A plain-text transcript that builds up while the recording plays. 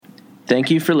Thank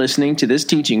you for listening to this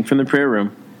teaching from the Prayer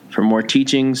Room. For more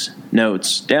teachings,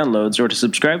 notes, downloads, or to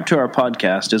subscribe to our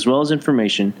podcast, as well as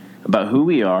information about who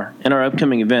we are and our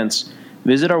upcoming events,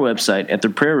 visit our website at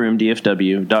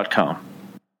theprayerroomdfw.com.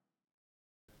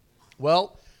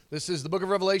 Well, this is the Book of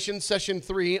Revelation, Session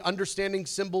 3, Understanding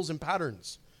Symbols and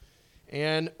Patterns.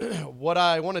 And what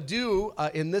I want to do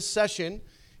in this session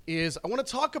is I want to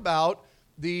talk about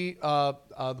the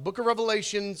Book of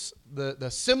Revelations, the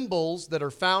symbols that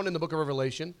are found in the Book of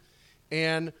Revelation,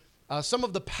 and some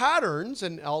of the patterns,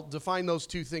 and I'll define those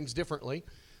two things differently,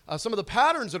 some of the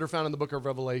patterns that are found in the Book of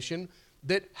Revelation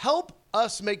that help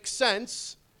us make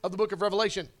sense of the Book of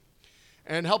Revelation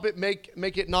and help it make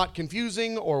it not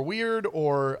confusing or weird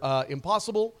or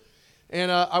impossible.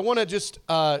 And I want to just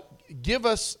give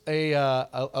us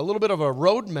a little bit of a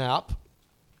roadmap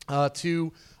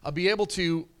to be able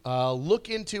to look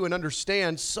into and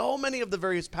understand so many of the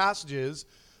various passages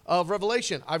of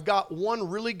Revelation. I've got one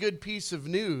really good piece of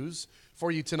news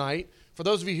for you tonight. For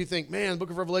those of you who think, man, the Book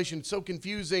of Revelation is so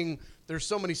confusing, there's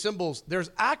so many symbols.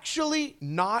 There's actually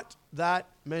not that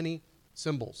many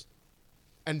symbols.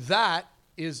 And that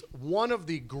is one of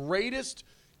the greatest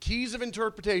keys of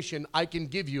interpretation I can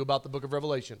give you about the Book of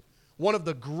Revelation. One of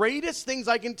the greatest things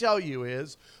I can tell you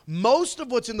is most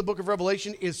of what's in the Book of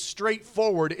Revelation is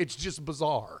straightforward. It's just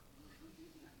bizarre.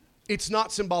 It's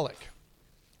not symbolic.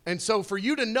 And so for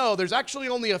you to know there's actually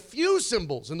only a few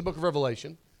symbols in the Book of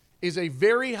Revelation is a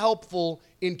very helpful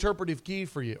interpretive key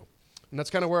for you. And that's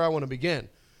kind of where I want to begin.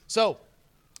 So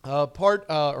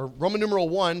Roman numeral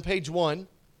 1, page 1,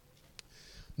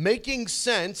 making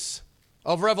sense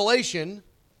of Revelation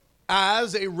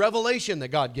as a revelation that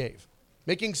God gave.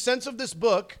 Making sense of this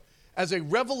book as a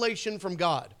revelation from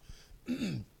God.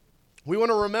 We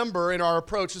want to remember in our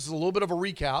approach, this is a little bit of a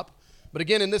recap, but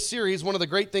again, in this series, one of the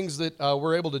great things that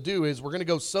we're able to do is we're going to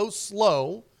go so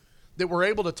slow that we're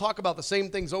able to talk about the same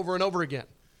things over and over again.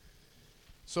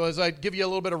 So as I give you a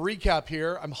little bit of recap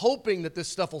here, I'm hoping that this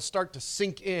stuff will start to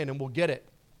sink in and we'll get it.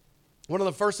 One of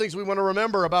the first things we want to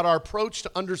remember about our approach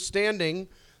to understanding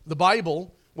the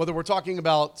Bible, whether we're talking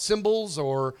about symbols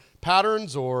or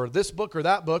patterns or this book or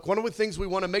that book, one of the things we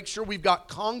want to make sure we've got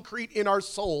concrete in our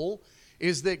soul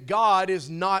is that God is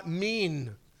not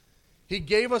mean. He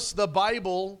gave us the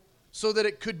Bible so that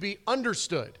it could be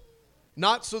understood,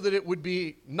 not so that it would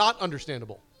be not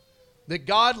understandable. That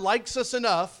God likes us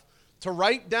enough to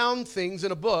write down things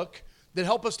in a book that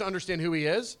help us to understand who He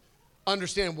is,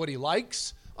 understand what He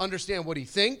likes, understand what He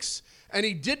thinks, and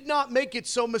He did not make it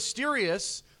so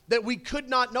mysterious that we could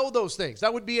not know those things.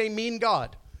 That would be a mean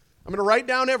God. I'm going to write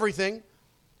down everything.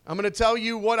 I'm going to tell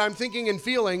you what I'm thinking and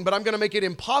feeling, but I'm going to make it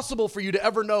impossible for you to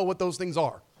ever know what those things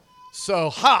are.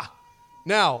 So,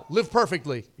 now, live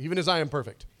perfectly, even as I am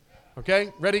perfect.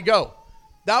 Okay? Ready, go.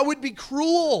 That would be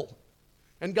cruel.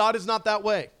 And God is not that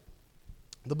way.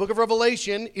 The book of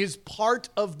Revelation is part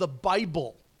of the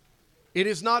Bible. It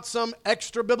is not some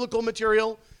extra biblical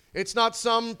material. It's not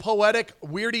some poetic,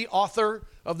 weirdy author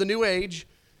of the New Age.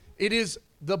 It is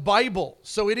the Bible.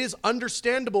 So it is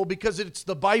understandable because it's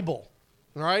the Bible.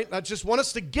 All right? I just want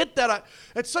us to get that.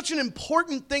 It's such an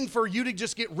important thing for you to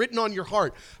just get written on your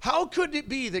heart. How could it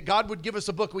be that God would give us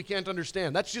a book we can't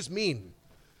understand? That's just mean.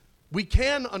 We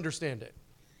can understand it.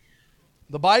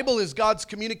 The Bible is God's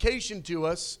communication to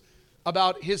us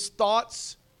about His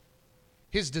thoughts,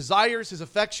 His desires, His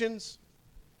affections.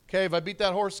 Okay, have I beat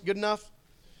that horse good enough?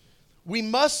 We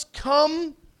must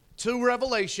come to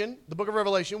Revelation, the book of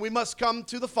Revelation. We must come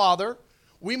to the Father.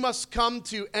 We must come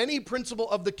to any principle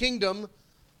of the kingdom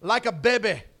like a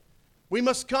baby. We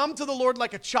must come to the Lord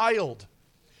like a child.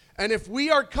 And if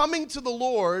we are coming to the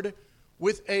Lord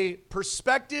with a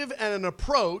perspective and an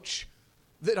approach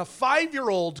that a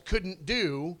 5-year-old couldn't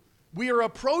do, we are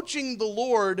approaching the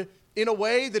Lord in a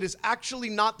way that is actually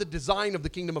not the design of the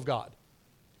kingdom of God.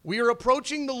 We are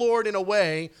approaching the Lord in a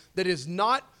way that is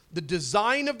not the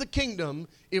design of the kingdom.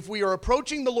 If we are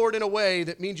approaching the Lord in a way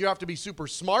that means you have to be super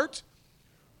smart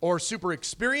or super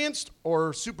experienced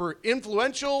or super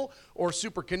influential or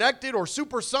super connected or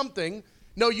super something,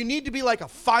 no, you need to be like a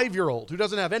 5-year-old who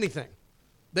doesn't have anything.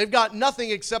 They've got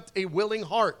nothing except a willing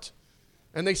heart,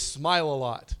 and they smile a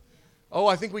lot. Oh,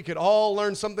 I think we could all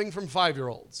learn something from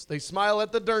 5-year-olds. They smile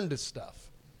at the darndest stuff.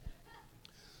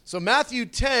 So Matthew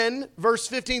 10, verse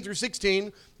 15 through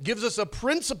 16, gives us a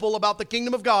principle about the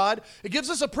kingdom of God. It gives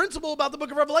us a principle about the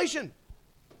book of Revelation.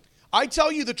 I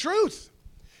tell you the truth.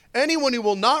 Anyone who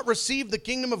will not receive the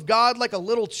kingdom of God like a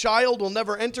little child will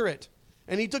never enter it.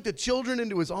 And he took the children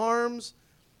into his arms,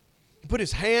 he put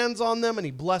his hands on them, and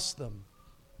he blessed them.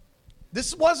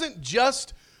 This wasn't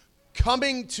just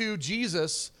coming to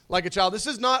Jesus like a child. This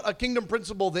is not a kingdom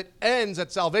principle that ends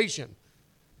at salvation.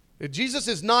 Jesus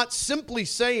is not simply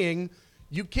saying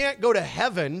you can't go to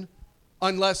heaven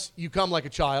unless you come like a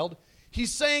child.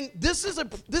 He's saying this is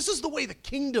the way the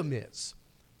kingdom is.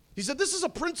 He said this is a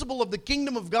principle of the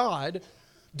kingdom of God.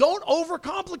 Don't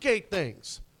overcomplicate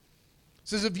things. He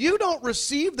says if you don't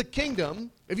receive the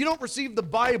kingdom, if you don't receive the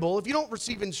Bible, if you don't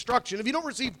receive instruction, if you don't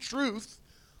receive truth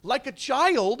like a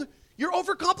child, you're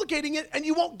overcomplicating it and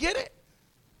you won't get it.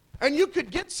 And you could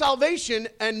get salvation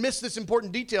and miss this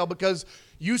important detail because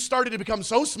you started to become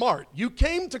so smart. You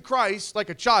came to Christ like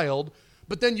a child,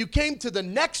 but then you came to the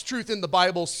next truth in the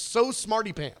Bible so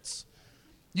smarty pants.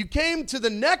 You came to the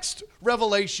next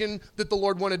revelation that the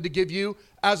Lord wanted to give you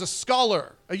as a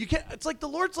scholar. It's like the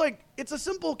Lord's like, it's a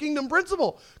simple kingdom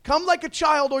principle. Come like a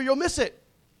child or you'll miss it.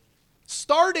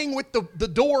 Starting with the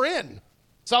door in,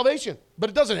 salvation.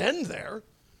 But it doesn't end there.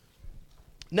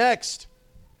 Next,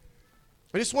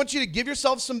 I just want you to give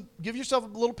yourself a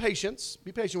little patience.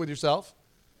 Be patient with yourself.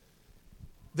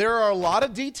 There are a lot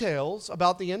of details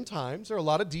about the end times. There are a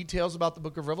lot of details about the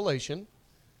book of Revelation.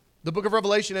 The book of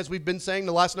Revelation, as we've been saying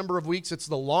the last number of weeks, it's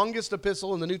the longest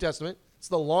epistle in the New Testament. It's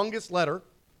the longest letter.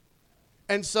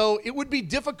 And so it would be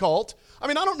difficult. I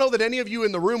mean, I don't know that any of you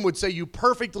in the room would say you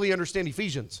perfectly understand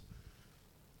Ephesians.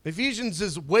 Ephesians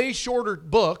is a way shorter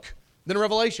book than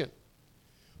Revelation.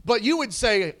 But you would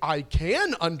say, I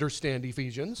can understand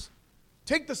Ephesians.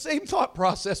 Take the same thought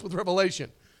process with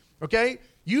Revelation, okay?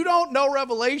 You don't know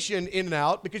Revelation in and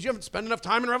out because you haven't spent enough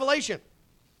time in Revelation.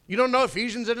 You don't know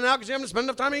Ephesians in and out because you haven't spent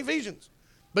enough time in Ephesians.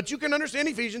 But you can understand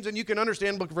Ephesians and you can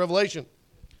understand the book of Revelation.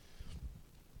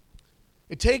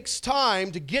 It takes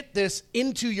time to get this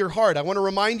into your heart. I want to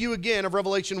remind you again of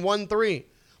Revelation 1:3.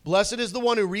 Blessed is the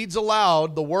one who reads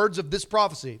aloud the words of this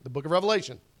prophecy, the book of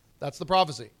Revelation. That's the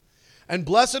prophecy. And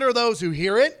blessed are those who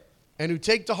hear it and who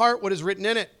take to heart what is written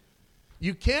in it.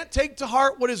 You can't take to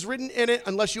heart what is written in it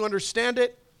unless you understand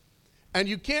it. And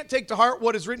you can't take to heart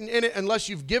what is written in it unless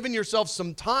you've given yourself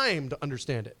some time to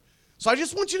understand it. So I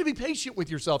just want you to be patient with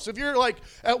yourself. So if you're like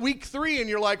at week 3 and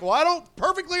you're like, well, I don't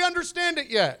perfectly understand it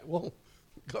yet. Well,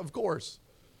 of course.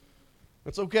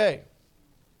 That's okay.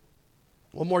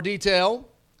 One more detail.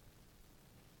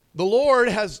 The Lord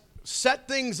has set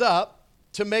things up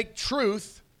to make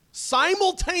truth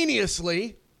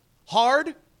simultaneously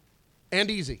hard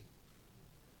and easy.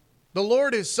 The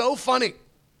Lord is so funny.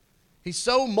 He's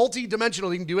so multi-dimensional.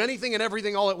 He can do anything and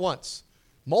everything all at once.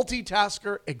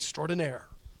 Multitasker extraordinaire.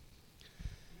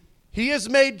 He has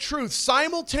made truth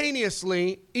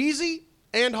simultaneously easy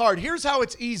and hard. Here's how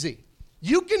it's easy.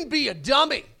 You can be a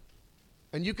dummy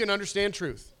and you can understand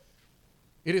truth.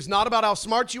 It is not about how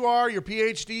smart you are, your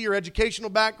PhD, your educational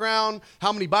background,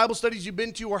 how many Bible studies you've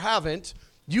been to or haven't.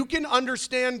 You can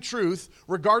understand truth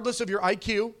regardless of your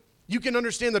IQ. You can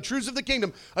understand the truths of the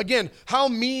kingdom. Again, how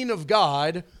mean of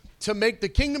God to make the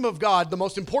kingdom of God the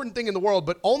most important thing in the world,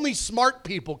 but only smart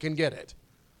people can get it.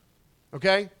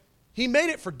 Okay? He made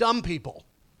it for dumb people.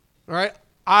 All right?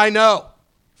 I know.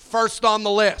 First on the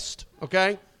list.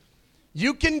 Okay?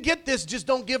 You can get this. Just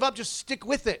don't give up. Just stick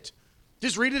with it.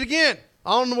 Just read it again.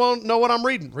 I don't know what I'm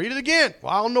reading. Read it again.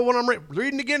 Well, I don't know what I'm reading.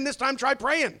 Reading again. This time try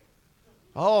praying.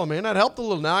 Oh, man, that helped a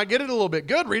little. Now I get it a little bit.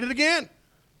 Good. Read it again.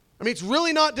 I mean, it's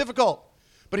really not difficult.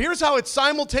 But here's how it's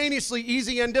simultaneously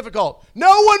easy and difficult. No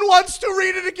one wants to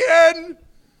read it again.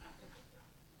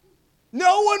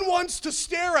 No one wants to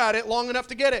stare at it long enough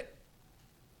to get it.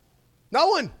 No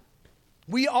one.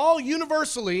 We all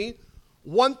universally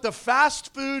want the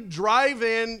fast food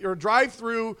drive-in or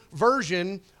drive-through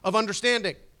version of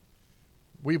understanding.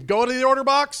 We go to the order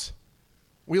box.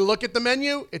 We look at the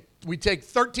menu. We take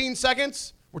 13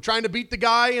 seconds. We're trying to beat the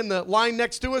guy in the line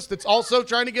next to us that's also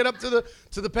trying to get up to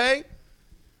the pay.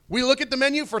 We look at the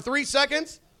menu for 3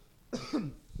 seconds.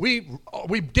 We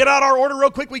get out our order real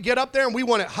quick. We get up there and we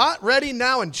want it hot, ready,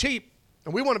 now, and cheap.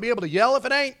 And we want to be able to yell if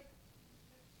it ain't.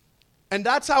 And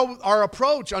that's how our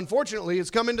approach, unfortunately, has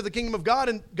come into the kingdom of God.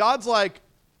 And God's like,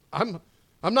 I'm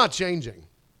not changing.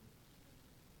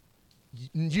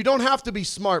 You don't have to be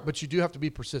smart, but you do have to be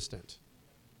persistent.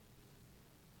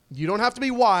 You don't have to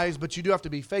be wise, but you do have to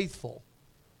be faithful.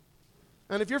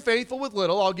 And if you're faithful with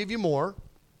little, I'll give you more.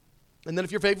 And then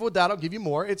if you're faithful with that, I'll give you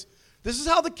more. This is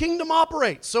how the kingdom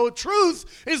operates. So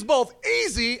truth is both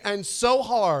easy and so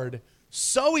hard.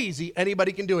 So easy,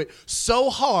 anybody can do it. So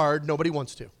hard, nobody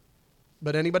wants to.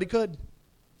 But anybody could.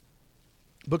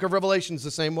 Book of Revelation is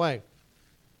the same way.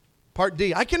 Part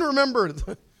D. I can remember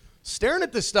staring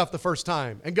at this stuff the first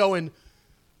time and going,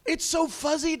 it's so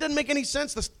fuzzy, it doesn't make any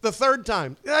sense. The third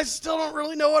time, I still don't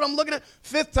really know what I'm looking at.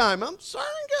 5th time, I'm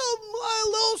starting to get a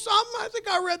little something. I think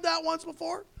I read that once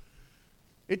before.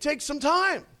 It takes some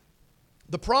time.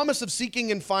 The promise of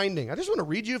seeking and finding. I just want to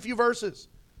read you a few verses.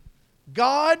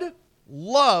 God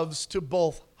loves to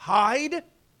both hide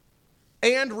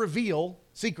and reveal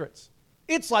secrets.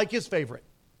 It's like his favorite.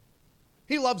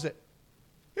 He loves it.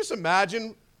 Just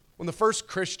imagine when the first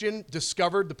Christian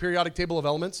discovered the periodic table of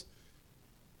elements.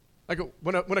 Like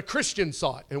when a Christian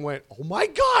saw it and went, oh my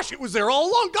gosh, it was there all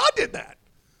along. God did that.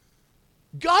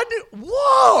 God did,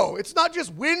 whoa, it's not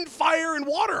just wind, fire, and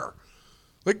water.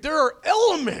 Like there are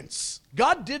elements.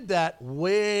 God did that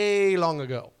way long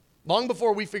ago, long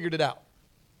before we figured it out.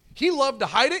 He loved to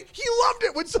hide it. He loved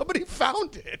it when somebody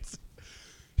found it.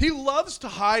 He loves to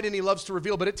hide and he loves to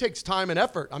reveal, but it takes time and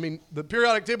effort. I mean, the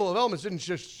periodic table of elements didn't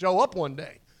just show up one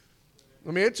day.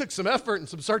 I mean, it took some effort and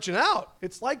some searching out.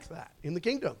 It's like that in the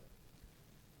kingdom.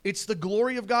 It's the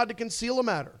glory of God to conceal a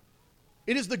matter.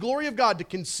 It is the glory of God to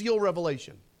conceal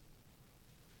revelation,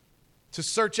 to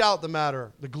search out the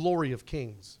matter, the glory of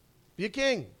kings. Be a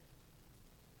king.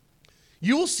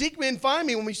 You will seek me and find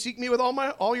me when we seek me with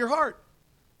all your heart.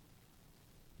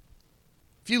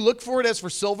 If you look for it as for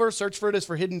silver, search for it as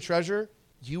for hidden treasure,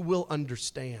 you will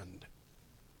understand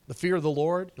the fear of the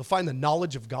Lord. You'll find the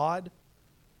knowledge of God.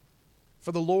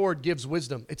 For the Lord gives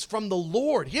wisdom. It's from the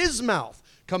Lord, his mouth,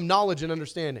 come knowledge and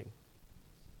understanding.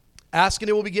 Ask and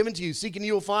it will be given to you. Seek and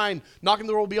you will find. Knock and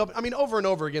the door will be open. I mean, over and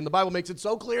over again, the Bible makes it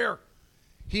so clear.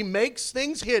 He makes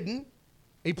things hidden.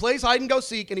 He plays hide and go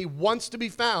seek, and he wants to be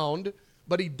found,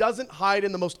 but he doesn't hide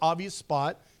in the most obvious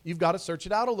spot. You've got to search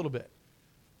it out a little bit.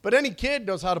 But any kid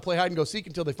knows how to play hide and go seek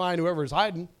until they find whoever is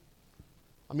hiding.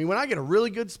 I mean, when I get a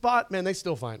really good spot, man, they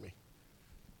still find me.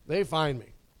 They find me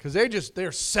because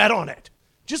they're set on it.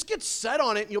 Just get set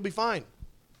on it and you'll be fine.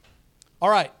 All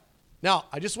right. Now,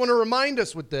 I just want to remind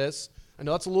us with this. I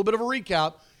know that's a little bit of a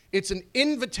recap. It's an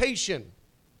invitation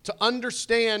to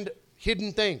understand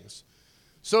hidden things.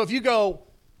 So if you go,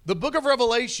 the book of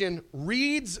Revelation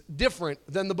reads different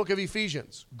than the book of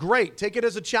Ephesians. Great. Take it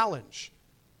as a challenge.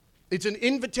 It's an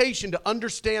invitation to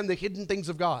understand the hidden things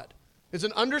of God. It's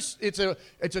an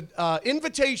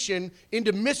invitation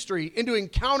into mystery, into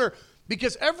encounter,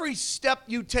 because every step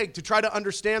you take to try to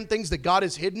understand things that God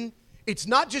has hidden, it's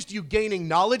not just you gaining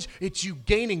knowledge, it's you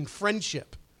gaining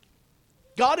friendship.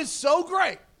 God is so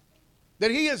great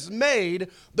that he has made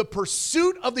the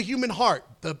pursuit of the human heart,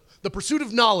 the pursuit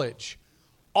of knowledge,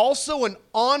 also an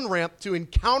on-ramp to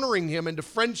encountering him and to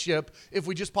friendship if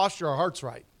we just posture our hearts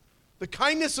right. The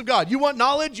kindness of God. You want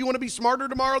knowledge? You want to be smarter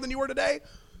tomorrow than you were today?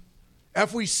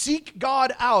 If we seek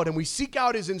God out and we seek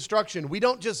out his instruction, we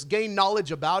don't just gain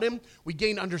knowledge about him, we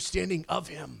gain understanding of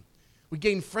him. We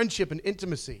gain friendship and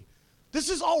intimacy. This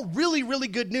is all really, really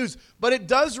good news, but it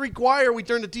does require we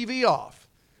turn the TV off.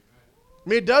 I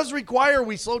mean, it does require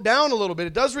we slow down a little bit.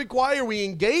 It does require we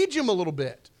engage him a little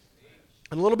bit,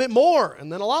 and a little bit more,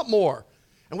 and then a lot more.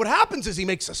 And what happens is he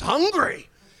makes us hungry,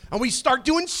 and we start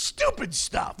doing stupid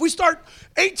stuff. We start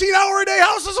 18-hour-a-day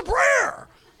houses of prayer.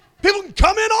 People can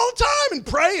come in all the time and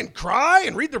pray and cry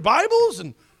and read their Bibles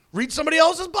and read somebody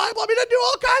else's Bible. I mean, they do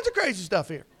all kinds of crazy stuff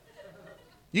here.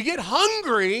 You get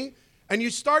hungry, and you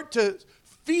start to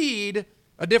feed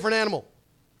a different animal.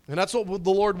 And that's what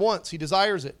the Lord wants. He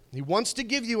desires it. He wants to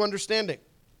give you understanding.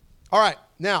 All right,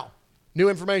 now, new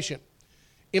information.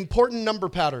 Important number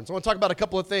patterns. I want to talk about a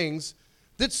couple of things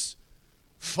that's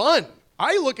fun.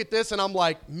 I look at this and I'm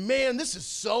like, man, this is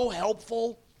so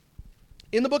helpful.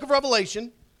 In the book of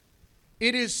Revelation,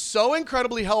 it is so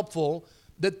incredibly helpful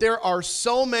that there are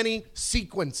so many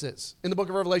sequences in the book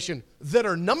of Revelation that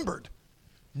are numbered.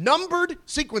 Numbered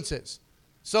sequences.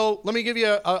 So let me give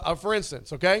you a for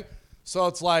instance, okay? So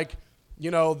it's like,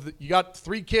 you got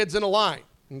 3 kids in a line,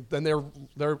 and then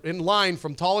they're in line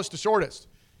from tallest to shortest,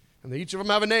 and each of them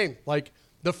have a name. Like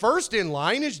the first in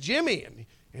line is Jimmy,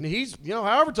 and he's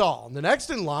however tall, and the next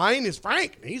in line is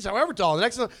Frank, and he's however tall. The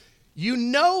next one,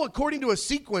 according to a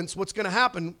sequence what's going to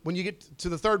happen when you get to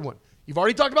the third one. You've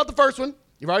already talked about the first one.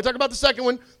 You've already talked about the second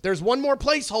one. There's one more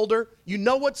placeholder. You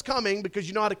know what's coming because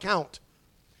you know how to count.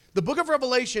 The book of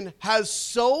Revelation has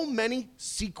so many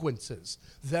sequences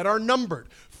that are numbered.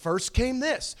 First came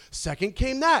this, second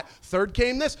came that, third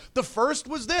came this. The first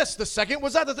was this, the second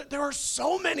was that. There are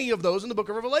so many of those in the book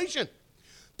of Revelation.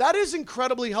 That is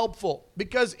incredibly helpful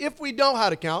because if we know how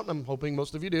to count, and I'm hoping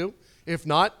most of you do, if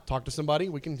not, talk to somebody,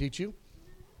 we can teach you.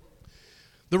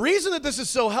 The reason that this is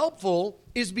so helpful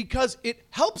is because it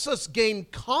helps us gain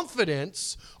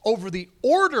confidence over the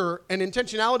order and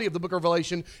intentionality of the book of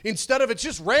Revelation instead of it's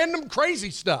just random crazy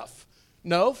stuff.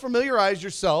 No, familiarize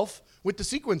yourself with the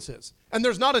sequences. And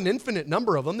there's not an infinite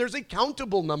number of them. There's a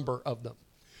countable number of them.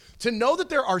 To know that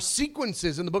there are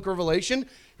sequences in the book of Revelation,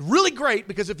 really great,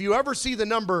 because if you ever see the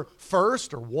number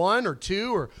first or 1 or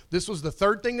 2, or this was the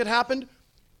third thing that happened,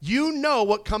 you know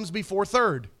what comes before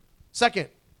third. Second,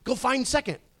 go find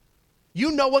second.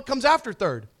 You know what comes after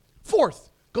third.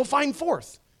 Fourth, go find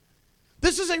fourth.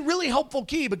 This is a really helpful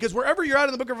key, because wherever you're at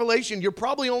in the book of Revelation, you're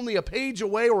probably only a page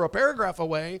away or a paragraph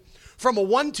away from a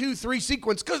 1, 2, 3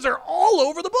 sequence, because they're all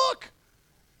over the book.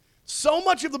 So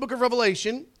much of the book of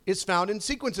Revelation is found in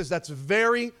sequences. That's a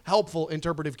very helpful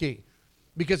interpretive key.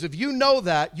 Because if you know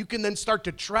that, you can then start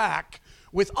to track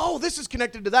with, oh, this is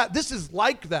connected to that. This is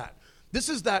like that. This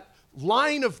is that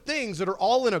line of things that are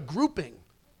all in a grouping.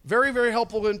 Very, very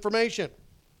helpful information.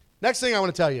 Next thing I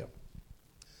want to tell you.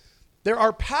 There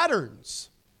are patterns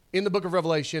in the book of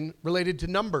Revelation related to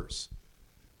numbers.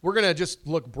 We're going to just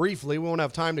look briefly. We won't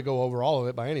have time to go over all of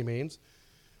it by any means.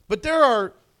 But there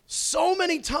are so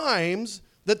many times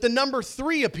that the number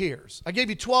 3 appears. I gave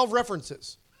you 12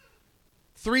 references.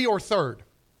 3 or third,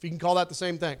 if you can call that the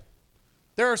same thing.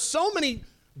 There are so many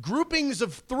groupings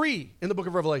of 3 in the book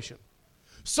of Revelation.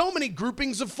 So many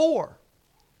groupings of 4.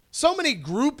 So many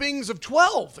groupings of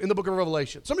 12 in the book of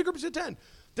Revelation. So many groupings of 10.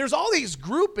 There's all these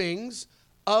groupings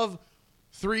of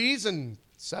 3s and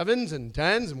 7s and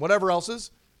 10s and whatever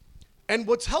else's. And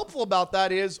what's helpful about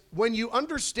that is when you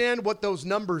understand what those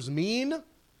numbers mean,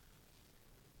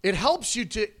 it helps you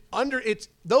to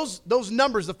those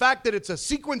numbers, the fact that it's a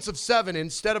sequence of 7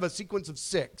 instead of a sequence of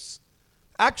 6,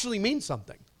 actually means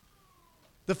something.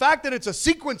 The fact that it's a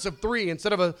sequence of 3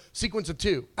 instead of a sequence of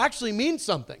 2 actually means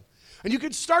something. And you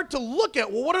can start to look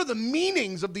at, well, what are the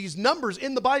meanings of these numbers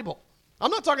in the Bible? I'm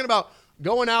not talking about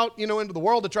going out, into the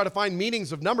world to try to find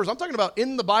meanings of numbers. I'm talking about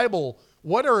in the Bible,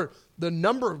 what are the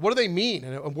numbers, what do they mean?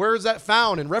 And where is that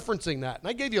found, and referencing that? And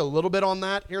I gave you a little bit on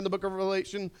that here in the book of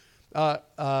Revelation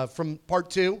from part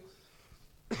 2.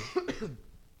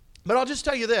 But I'll just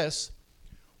tell you this.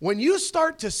 When you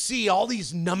start to see all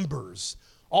these numbers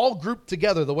all grouped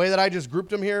together, the way that I just grouped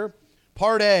them here,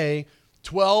 part A,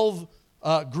 12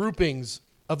 groupings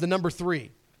of the number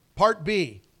 3. Part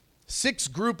B, 6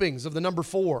 groupings of the number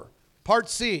 4. Part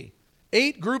C,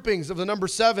 8 groupings of the number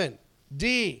 7.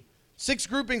 D, 6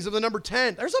 groupings of the number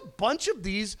 10. There's a bunch of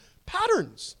these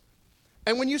patterns.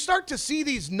 And when you start to see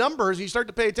these numbers, you start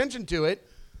to pay attention to it,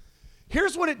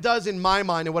 here's what it does in my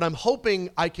mind and what I'm hoping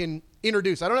I can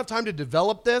introduce. I don't have time to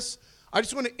develop this. I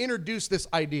just want to introduce this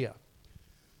idea.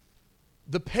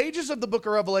 The pages of the book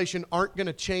of Revelation aren't going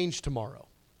to change tomorrow.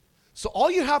 So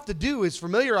all you have to do is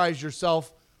familiarize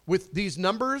yourself with these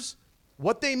numbers,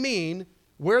 what they mean,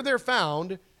 where they're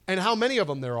found, and how many of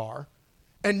them there are.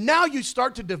 And now you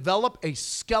start to develop a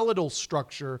skeletal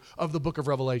structure of the book of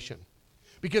Revelation.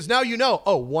 Because now you know,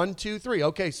 1, 2, 3.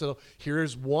 Okay, so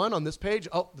here's 1 on this page.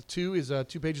 Oh, the 2 is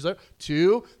 2 pages there.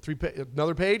 2, 3,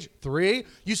 another page, 3.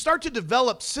 You start to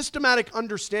develop systematic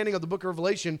understanding of the book of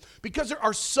Revelation because there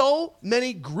are so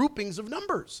many groupings of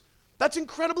numbers. That's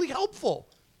incredibly helpful.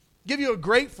 Give you a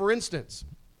great, for instance.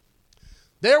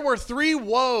 There were 3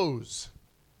 woes.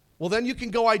 Well, then you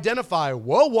can go identify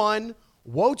woe 1,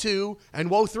 woe 2, and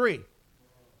woe 3.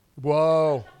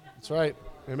 Whoa. That's right.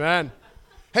 Amen.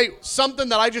 Hey, something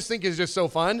that I just think is just so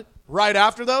fun. Right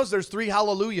after those, there's 3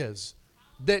 hallelujahs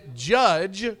that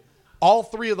judge all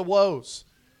 3 of the woes,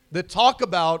 that talk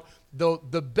about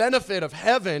the benefit of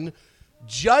heaven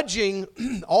judging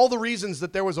all the reasons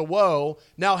that there was a woe.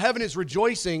 Now heaven is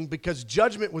rejoicing because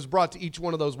judgment was brought to each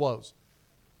one of those woes.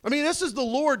 I mean, this is the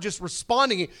Lord just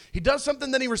responding. He does something,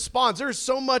 then he responds. There is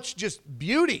so much just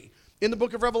beauty in the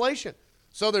book of Revelation.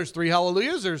 So there's 3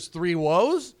 hallelujahs, there's 3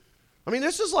 woes. I mean,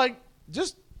 this is like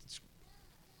just,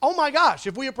 oh my gosh,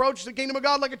 if we approach the kingdom of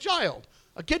God like a child,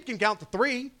 a kid can count to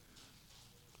 3.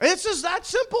 It's just that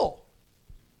simple.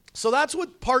 So that's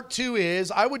what part 2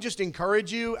 is. I would just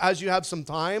encourage you, as you have some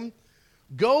time,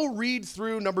 go read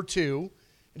through number 2,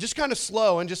 and just kind of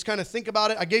slow and just kind of think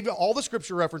about it. I gave you all the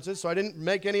scripture references, so I didn't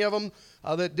make any of them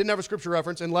that didn't have a scripture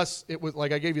reference, unless it was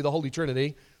like I gave you the Holy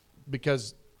Trinity,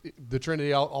 because the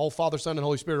Trinity, all Father, Son, and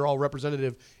Holy Spirit are all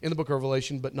representative in the book of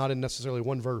Revelation, but not in necessarily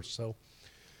one verse. So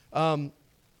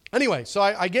anyway, so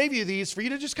I gave you these for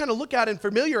you to just kind of look at and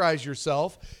familiarize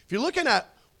yourself. If you're looking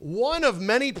at one of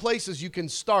many places you can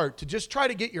start to just try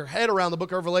to get your head around the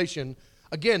book of Revelation,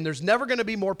 again, there's never going to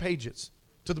be more pages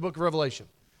to the book of Revelation.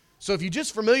 So if you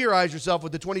just familiarize yourself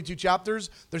with the 22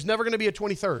 chapters, there's never going to be a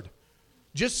 23rd.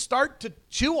 Just start to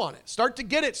chew on it. Start to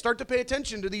get it. Start to pay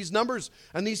attention to these numbers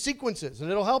and these sequences, and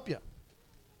it'll help you. All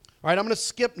right, I'm going to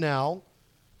skip now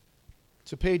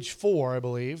to page 4, I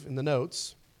believe, in the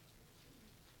notes.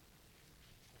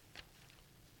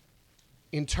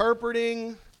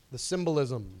 Interpreting the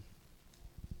symbolism.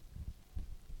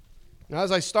 Now,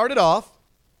 as I started off,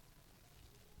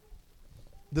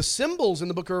 the symbols in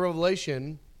the book of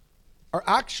Revelation are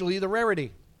actually the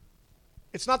rarity.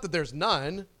 It's not that there's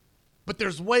none, but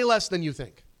there's way less than you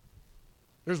think.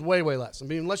 There's way, way less. I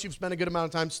mean, unless you've spent a good amount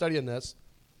of time studying this,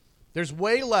 there's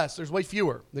way less, there's way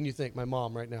fewer than you think. My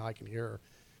mom right now, I can hear her.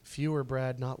 Fewer,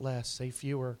 Brad, not less. Say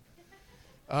fewer.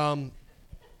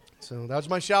 So that was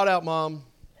my shout out, Mom.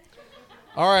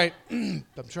 All right, I'm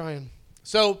trying.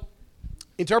 So,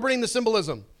 interpreting the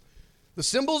symbolism. The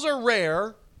symbols are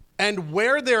rare, and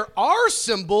where there are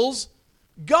symbols,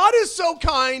 God is so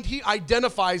kind, he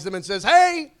identifies them and says,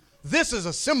 hey, this is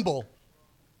a symbol.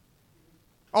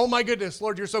 Oh my goodness,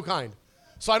 Lord, you're so kind.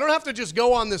 So I don't have to just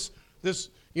go on this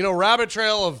rabbit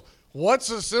trail of what's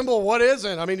a symbol, what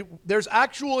isn't. I mean, there's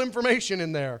actual information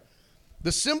in there.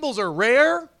 The symbols are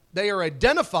rare, they are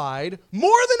identified,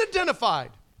 more than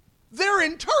identified. They're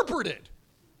interpreted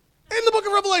in the book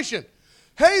of Revelation.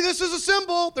 Hey, this is a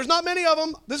symbol. There's not many of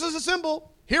them. This is a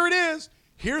symbol. Here it is.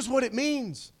 Here's what it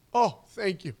means. Oh,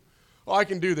 thank you. Oh, I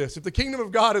can do this. If the kingdom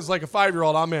of God is like a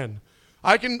 5-year-old, I'm in.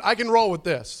 I can roll with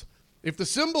this. If the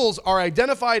symbols are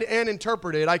identified and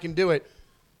interpreted, I can do it.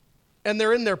 And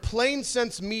they're in their plain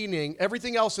sense meaning.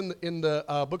 Everything else in the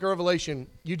book of Revelation,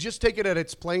 you just take it at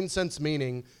its plain sense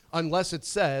meaning unless it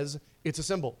says it's a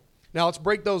symbol. Now, let's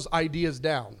break those ideas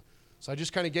down. So I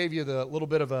just kind of gave you the little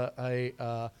bit of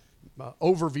a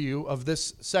overview of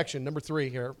this section, number 3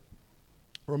 here,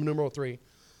 Roman numeral 3.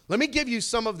 Let me give you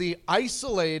some of the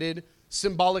isolated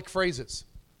symbolic phrases.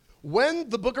 When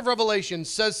the book of Revelation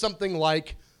says something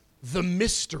like, the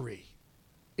mystery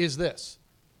is this.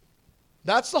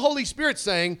 That's the Holy Spirit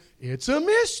saying, it's a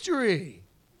mystery.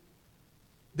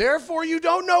 Therefore, you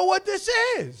don't know what this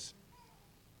is.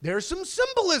 There's some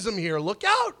symbolism here. Look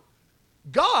out.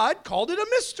 God called it a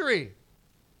mystery.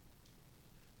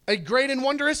 A great and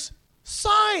wondrous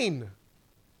sign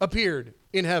appeared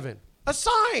in heaven. A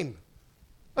sign.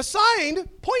 A sign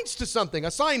points to something.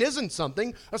 A sign isn't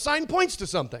something. A sign points to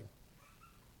something.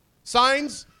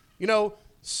 Signs,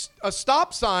 a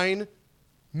stop sign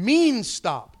means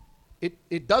stop.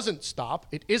 It doesn't stop.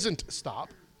 It isn't stop.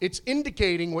 It's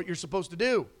indicating what you're supposed to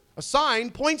do. A sign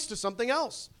points to something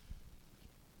else.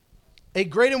 A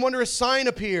great and wondrous sign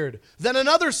appeared. Then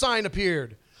another sign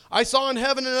appeared. I saw in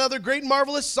heaven another great and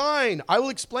marvelous sign. I will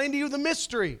explain to you the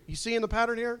mystery. You see in the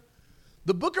pattern here?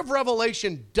 The book of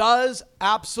Revelation does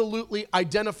absolutely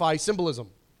identify symbolism.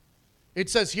 It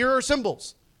says, here are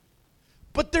symbols.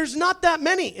 But there's not that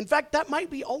many. In fact, that might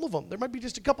be all of them. There might be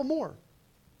just a couple more.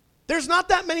 There's not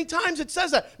that many times it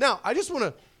says that. Now, I just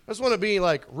want to be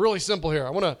like really simple here. I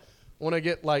want to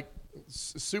get like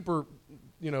super,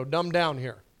 dumbed down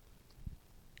here.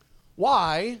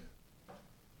 Why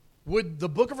would the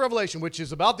book of Revelation, which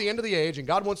is about the end of the age, and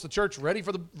God wants the church ready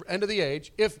for the end of the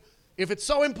age, if it's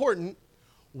so important,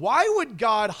 why would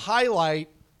God highlight,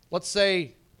 let's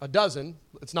say, a dozen,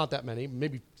 it's not that many,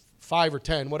 maybe 5 or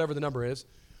 10, whatever the number is,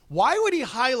 why would he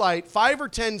highlight 5 or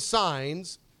 10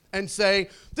 signs and say,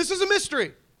 this is a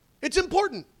mystery, it's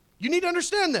important, you need to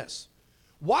understand this?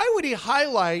 Why would he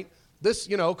highlight this,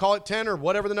 call it 10 or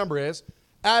whatever the number is,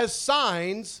 as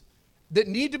signs that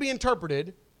need to be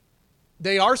interpreted?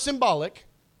 They are symbolic.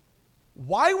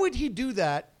 Why would he do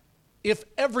that if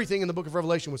everything in the book of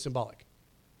Revelation was symbolic?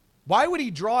 Why would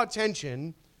he draw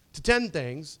attention to 10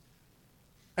 things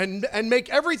and make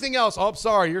everything else, oh,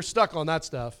 sorry, you're stuck on that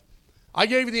stuff. I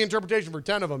gave you the interpretation for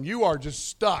 10 of them. You are just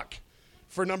stuck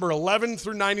for number 11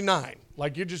 through 99.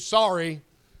 Like, you're just sorry.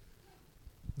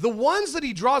 The ones that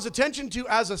he draws attention to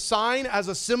as a sign, as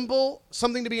a symbol,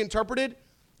 something to be interpreted,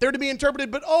 they're to be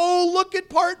interpreted, but oh, look at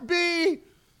part B.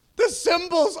 The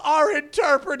symbols are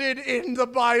interpreted in the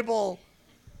Bible.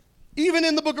 Even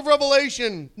in the book of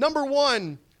Revelation, number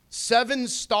 1, 7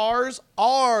 stars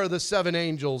are the 7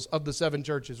 angels of the 7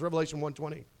 churches, Revelation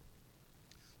 1:20.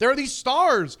 There are these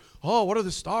stars. Oh, what are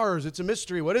the stars? It's a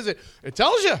mystery. What is it? It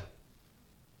tells you.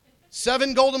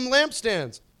 7 golden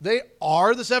lampstands. They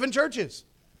are the 7 churches.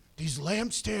 These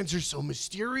lampstands are so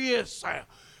mysterious. I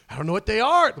don't know what they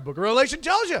are. The book of Revelation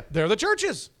tells you. They're the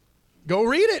churches. Go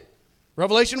read it.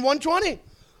 Revelation 1:20.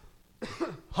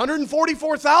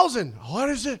 144,000. What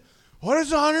is it? What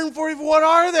is 144? What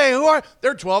are they? Who are?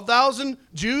 They're 12,000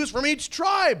 Jews from each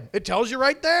tribe. It tells you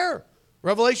right there.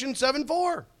 Revelation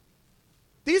 7:4.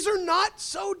 These are not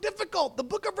so difficult. The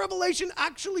book of Revelation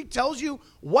actually tells you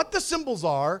what the symbols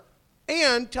are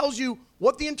and tells you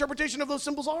what the interpretation of those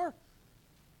symbols are.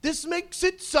 This makes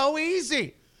it so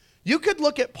easy. You could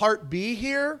look at part B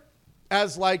here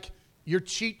as like your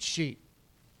cheat sheet.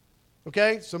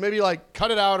 Okay? So maybe like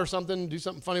cut it out or something, do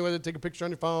something funny with it, take a picture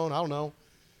on your phone, I don't know.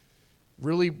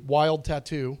 Really wild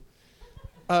tattoo.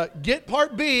 get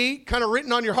part B kind of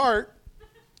written on your heart,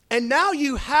 and now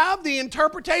you have the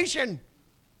interpretation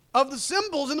of the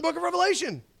symbols in the book of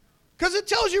Revelation. Because it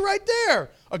tells you right there,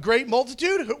 a great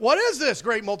multitude. What is this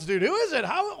great multitude? Who is it?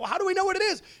 How do we know what it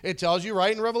is? It tells you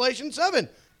right in Revelation 7.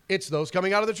 It's those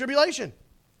coming out of the tribulation.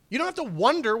 You don't have to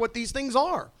wonder what these things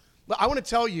are. But I want to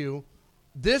tell you,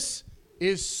 this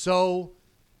is so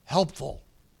helpful.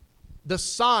 The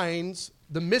signs,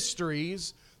 the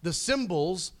mysteries, the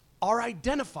symbols are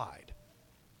identified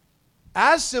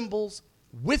as symbols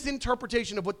with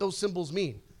interpretation of what those symbols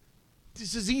mean.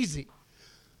 This is easy.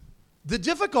 The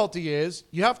difficulty is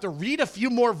you have to read a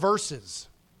few more verses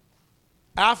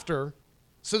after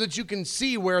so that you can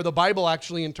see where the Bible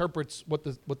actually interprets what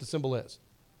the symbol is.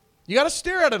 You got to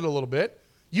stare at it a little bit.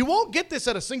 You won't get this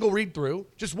at a single read through.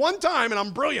 Just one time and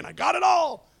I'm brilliant. I got it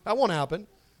all. That won't happen.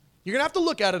 You're going to have to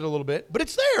look at it a little bit, but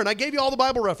it's there and I gave you all the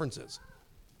Bible references.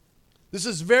 This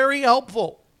is very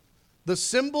helpful. The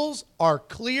symbols are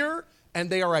clear and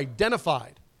they are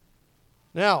identified.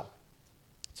 Now,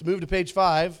 let's move to page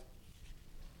 5.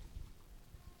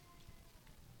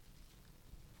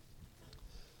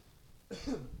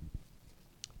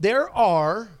 There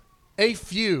are a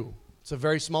few, it's a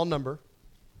very small number,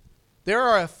 there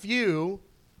are a few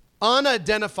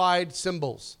unidentified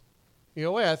symbols. You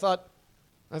know, wait, I thought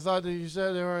that you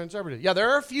said they were interpreted. Yeah, there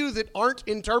are a few that aren't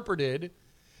interpreted,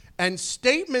 and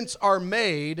statements are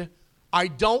made, I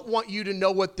don't want you to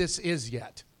know what this is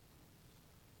yet.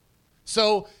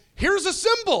 So here's a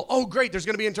symbol. Oh, great, there's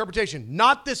going to be interpretation.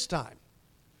 Not this time.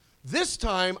 This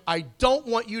time, I don't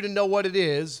want you to know what it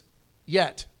is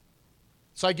yet.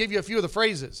 So I gave you a few of the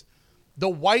phrases. The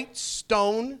white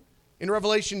stone in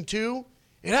Revelation 2,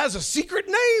 it has a secret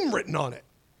name written on it.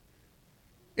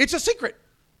 It's a secret.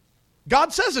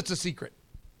 God says it's a secret.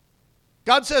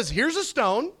 God says, here's a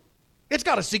stone. It's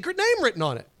got a secret name written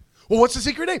on it. Well, what's the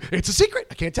secret name? It's a secret.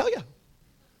 I can't tell you.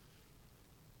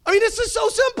 I mean, this is so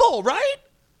simple, right?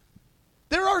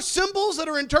 There are symbols that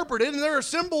are interpreted, and there are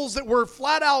symbols that were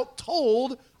flat out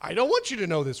told, I don't want you to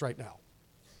know this right now.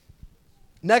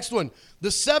 Next one, the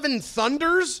 7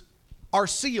 thunders are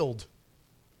sealed.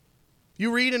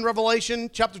 You read in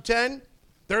Revelation chapter 10,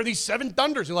 there are these 7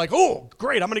 thunders. You're like, oh,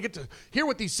 great, I'm going to get to hear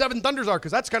what these 7 thunders are,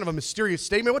 because that's kind of a mysterious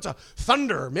statement. What's a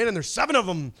thunder? Man, and there's 7 of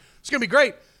them. It's going to be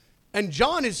great. And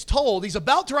John is told, he's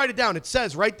about to write it down. It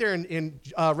says right there in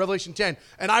Revelation 10,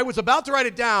 and I was about to write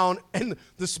it down, and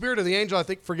the spirit of the angel,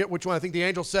 forget which one, I think the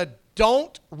angel said,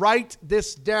 don't write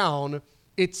this down.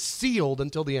 It's sealed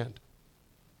until the end.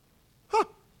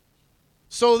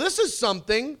 So this is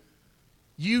something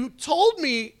you told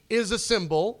me is a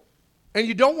symbol, and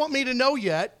you don't want me to know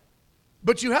yet,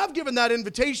 but you have given that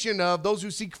invitation of those who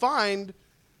seek find,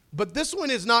 but this one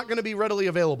is not going to be readily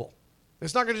available.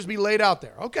 It's not going to just be laid out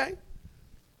there. Okay.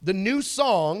 The new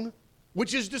song,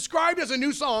 which is described as a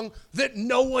new song that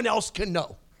no one else can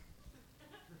know.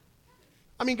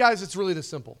 I mean, guys, it's really this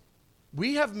simple.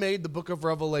 We have made the book of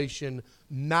Revelation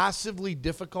massively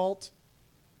difficult,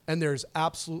 and there's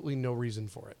absolutely no reason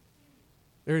for it.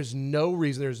 There is no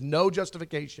reason. There's no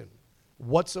justification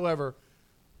whatsoever.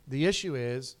 The issue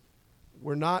is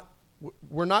we're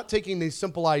not taking these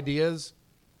simple ideas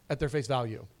at their face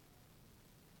value.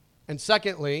 And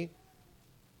secondly,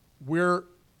 we're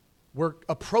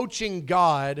approaching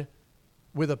God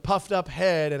with a puffed up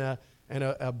head and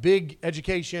a big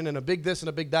education and a big this and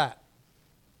a big that.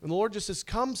 And the Lord just says,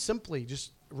 come simply,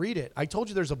 just read it. I told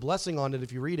you there's a blessing on it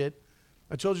if you read it.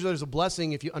 I told you there's a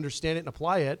blessing if you understand it and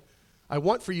apply it. I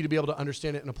want for you to be able to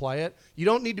understand it and apply it. You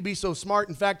don't need to be so smart.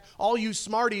 In fact, all you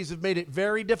smarties have made it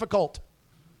very difficult.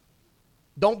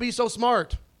 Don't be so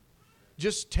smart.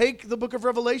 Just take the book of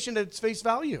Revelation at its face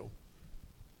value.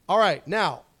 All right,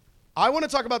 now, I want to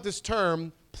talk about this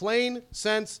term, plain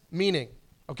sense meaning,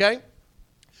 okay?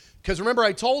 Because remember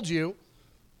I told you,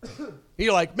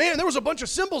 you're like, man, there was a bunch of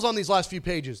symbols on these last few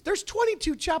pages. There's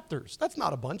 22 chapters. That's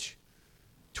not a bunch.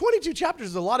 22 chapters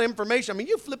is a lot of information. I mean,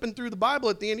 you're flipping through the Bible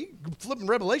at the end. You're flipping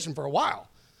Revelation for a while.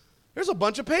 There's a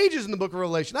bunch of pages in the book of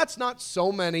Revelation. That's not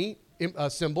so many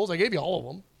symbols. I gave you all of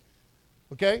them.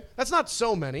 Okay? That's not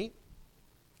so many.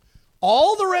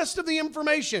 All the rest of the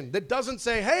information that doesn't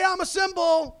say, hey, I'm a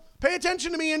symbol. Pay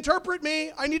attention to me. Interpret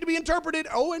me. I need to be interpreted.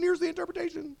 Oh, and here's the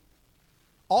interpretation.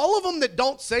 All of them that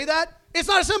don't say that, it's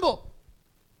not a symbol.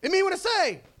 It mean what it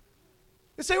say.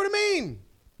 It say what it mean.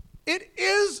 It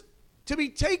is to be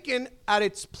taken at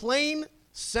its plain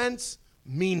sense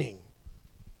meaning.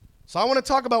 So I want to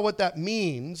talk about what that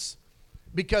means,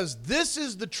 because this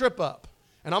is the trip up.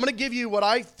 And I'm going to give you what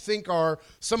I think are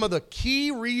some of the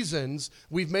key reasons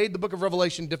we've made the book of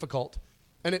Revelation difficult.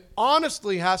 And it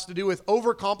honestly has to do with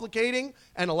overcomplicating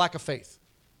and a lack of faith.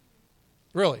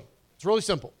 Really. It's really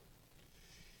simple.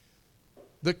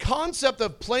 The concept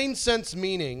of plain sense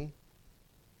meaning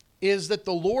is that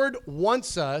the Lord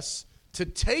wants us to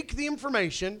take the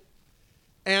information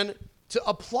and to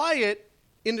apply it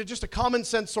into just a common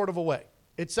sense sort of a way.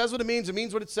 It says what it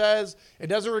means what it says. It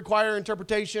doesn't require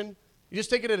interpretation. You just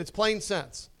take it in its plain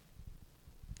sense.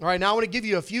 All right, now I want to give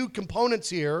you a few components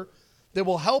here that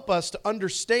will help us to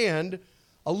understand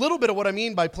a little bit of what I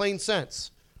mean by plain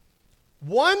sense.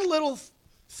 One little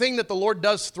thing that the Lord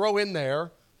does throw in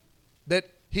there that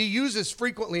he uses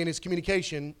frequently in his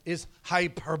communication is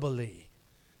hyperbole.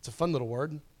 It's a fun little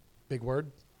word, big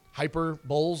word,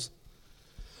 hyperboles.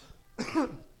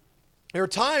 There are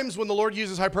times when the Lord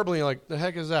uses hyperbole, and you're like, the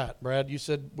heck is that, Brad? You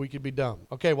said we could be dumb.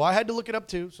 Okay, well, I had to look it up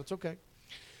too, so it's okay.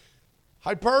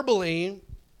 Hyperbole,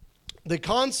 the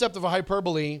concept of a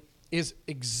hyperbole is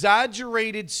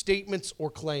exaggerated statements or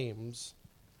claims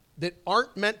that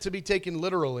aren't meant to be taken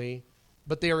literally,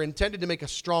 but they are intended to make a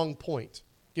strong point.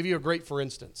 I'll give you a great for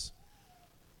instance.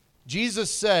 Jesus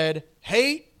said,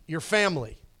 hate your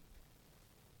family.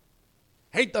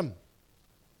 Hate them.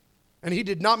 And he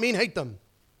did not mean hate them.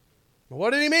 But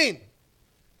what did he mean?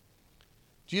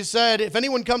 Jesus said, if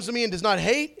anyone comes to me and does not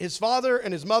hate his father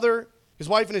and his mother, his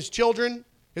wife and his children,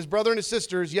 his brother and his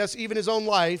sisters, yes, even his own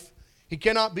life, he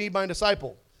cannot be my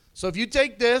disciple. So if you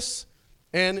take this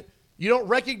and you don't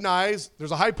recognize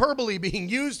there's a hyperbole being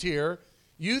used here,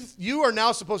 you are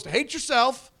now supposed to hate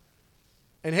yourself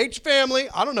and hate your family.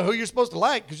 I don't know who you're supposed to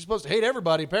like because you're supposed to hate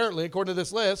everybody, apparently, according to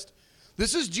this list.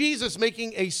 This is Jesus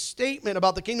making a statement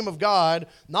about the kingdom of God,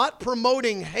 not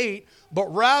promoting hate,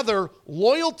 but rather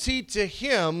loyalty to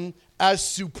him as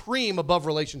supreme above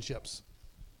relationships.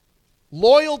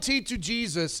 Loyalty to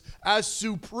Jesus as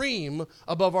supreme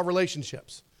above our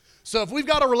relationships. So if we've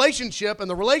got a relationship and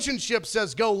the relationship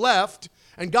says go left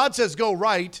and God says go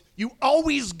right, you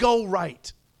always go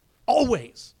right.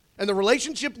 Always. And the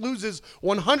relationship loses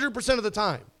 100% of the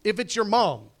time. If it's your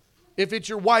mom, if it's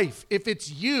your wife, if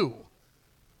it's you,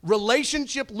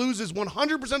 relationship loses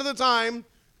 100% of the time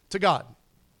to God.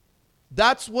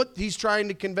 That's what he's trying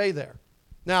to convey there.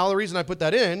 Now, the reason I put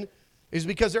that in is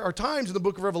because there are times in the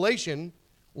book of Revelation,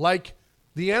 like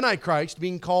the Antichrist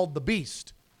being called the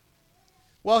beast.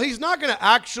 Well, he's not going to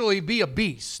actually be a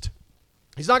beast.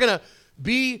 He's not going to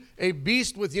be a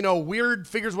beast with, weird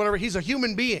figures, whatever. He's a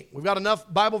human being. We've got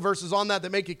enough Bible verses on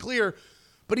that make it clear.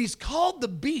 But he's called the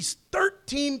beast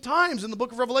 13 times in the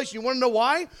book of Revelation. You want to know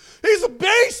why? He's a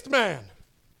beast, man.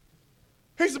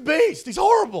 He's a beast. He's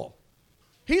horrible.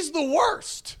 He's the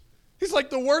worst. He's like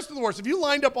the worst of the worst. If you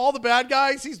lined up all the bad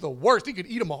guys, he's the worst. He could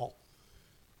eat them all.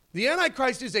 The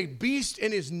Antichrist is a beast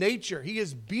in his nature. He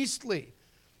is beastly.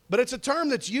 But it's a term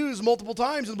that's used multiple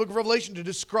times in the book of Revelation to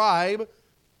describe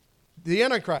the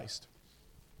Antichrist.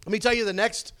 Let me tell you the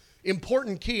next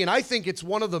important key, and I think it's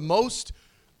one of the most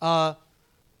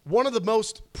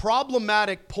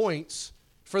problematic points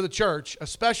for the church,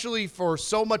 especially for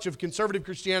so much of conservative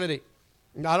Christianity.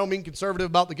 And I don't mean conservative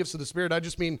about the gifts of the Spirit. I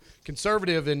just mean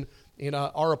conservative in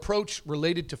our approach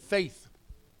related to faith.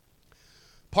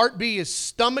 Part B is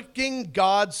stomaching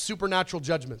God's supernatural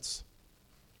judgments.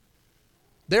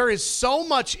 There is so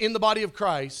much in the body of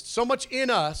Christ, so much in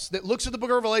us that looks at the book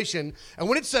of Revelation, and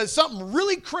when it says something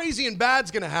really crazy and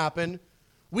bad's going to happen,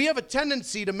 we have a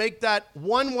tendency to make that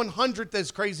 1/100th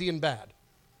as crazy and bad,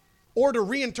 or to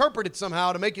reinterpret it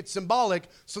somehow to make it symbolic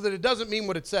so that it doesn't mean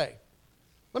what it say.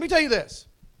 Let me tell you this.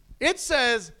 It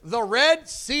says the Red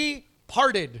Sea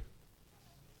parted,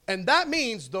 and that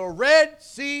means the Red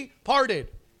Sea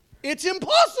parted. It's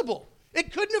impossible.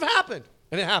 It couldn't have happened,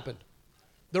 and it happened.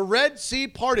 The Red Sea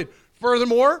parted.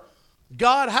 Furthermore,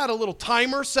 God had a little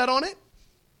timer set on it,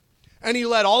 and he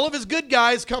let all of his good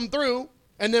guys come through,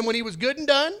 and then when he was good and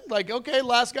done, like, okay,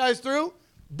 last guy's through,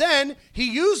 then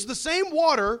he used the same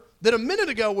water that a minute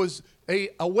ago was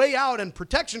a way out and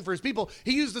protection for his people.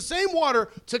 He used the same water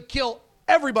to kill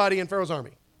everybody in Pharaoh's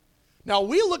army. Now,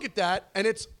 we look at that, and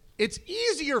it's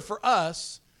easier for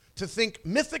us to think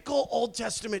mythical Old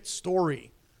Testament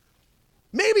story.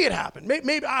 Maybe it happened.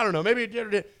 Maybe I don't know. Maybe it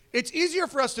did. It's easier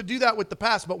for us to do that with the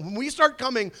past. But when we start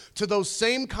coming to those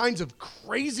same kinds of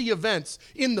crazy events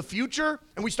in the future,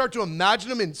 and we start to imagine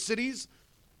them in cities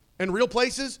and real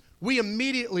places, we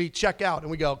immediately check out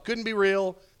and we go, couldn't be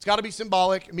real. It's got to be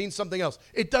symbolic. It means something else.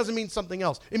 It doesn't mean something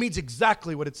else. It means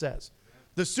exactly what it says.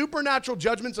 The supernatural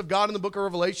judgments of God in the book of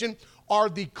Revelation are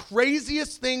the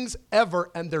craziest things ever,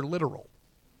 and they're literal.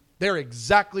 They're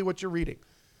exactly what you're reading.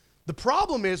 The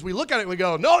problem is we look at it and we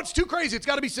go, no, it's too crazy. It's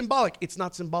got to be symbolic. It's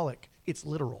not symbolic. It's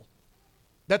literal.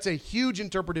 That's a huge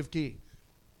interpretive key.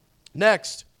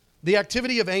 Next, the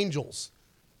activity of angels.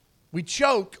 We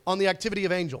choke on the activity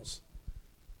of angels.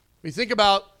 We think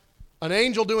about an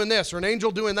angel doing this or an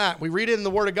angel doing that. We read it in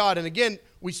the Word of God. And again,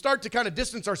 we start to kind of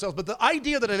distance ourselves. But the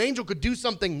idea that an angel could do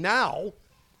something now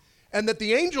and that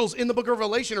the angels in the book of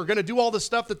Revelation are going to do all the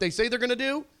stuff that they say they're going to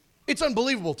do, it's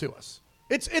unbelievable to us.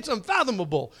 It's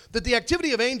unfathomable that the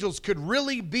activity of angels could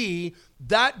really be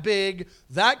that big,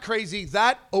 that crazy,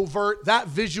 that overt, that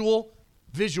visual.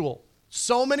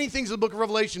 So many things in the book of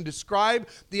Revelation describe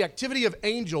the activity of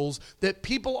angels that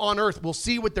people on earth will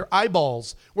see with their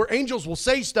eyeballs, where angels will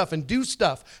say stuff and do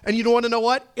stuff. And you don't want to know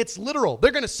what? It's literal.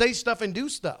 They're going to say stuff and do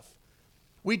stuff.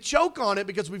 We choke on it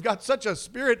because we've got such a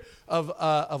spirit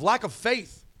of lack of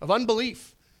faith, of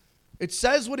unbelief. It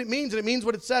says what it means, and it means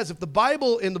what it says. If the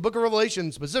Bible in the book of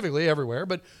Revelation, specifically everywhere,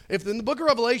 but if in the book of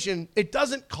Revelation, it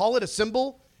doesn't call it a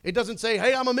symbol, it doesn't say,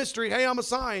 hey, I'm a mystery, hey, I'm a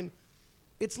sign,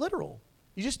 it's literal.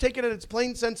 You just take it at its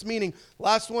plain sense meaning.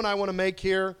 Last one I want to make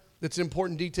here that's an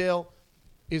important detail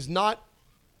is not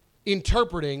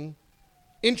interpreting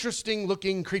interesting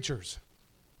looking creatures.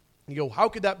 You go, how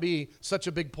could that be such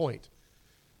a big point?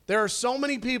 There are so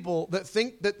many people that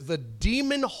think that the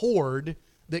demon horde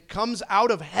that comes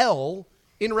out of hell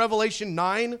in Revelation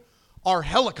 9 are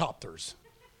helicopters.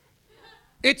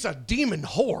 It's a demon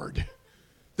horde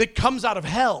that comes out of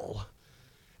hell.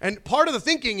 And part of the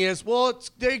thinking is, well,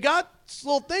 they got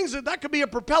little things that could be a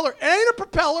propeller. It ain't a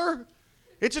propeller.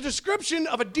 It's a description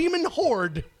of a demon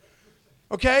horde.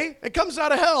 Okay? It comes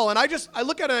out of hell. And I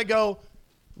look at it and I go,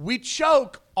 we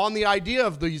choke on the idea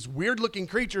of these weird-looking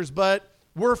creatures, but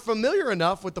we're familiar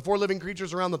enough with the four living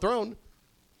creatures around the throne.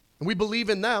 And we believe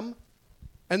in them.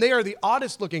 And they are the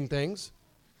oddest-looking things.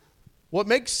 What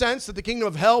makes sense that the kingdom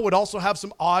of hell would also have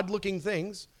some odd-looking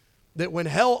things, that when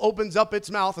hell opens up its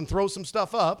mouth and throws some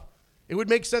stuff up, it would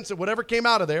make sense that whatever came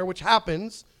out of there, which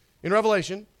happens in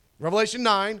Revelation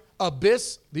 9,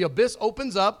 the abyss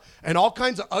opens up, and all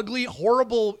kinds of ugly,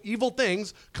 horrible, evil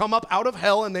things come up out of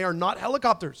hell, and they are not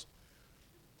helicopters.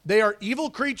 They are evil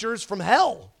creatures from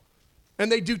hell.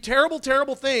 And they do terrible,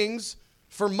 terrible things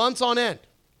for months on end.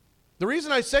 The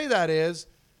reason I say that is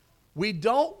we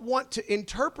don't want to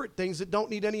interpret things that don't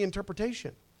need any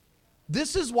interpretation.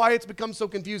 This is why it's become so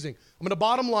confusing. I'm going to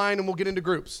bottom line and we'll get into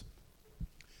groups.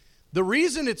 The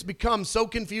reason it's become so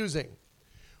confusing,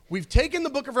 we've taken the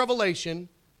book of Revelation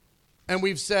and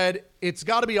we've said it's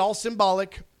got to be all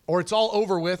symbolic or it's all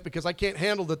over with because I can't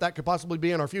handle that could possibly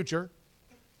be in our future.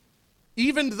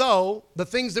 Even though the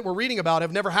things that we're reading about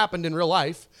have never happened in real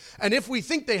life. And if we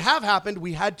think they have happened,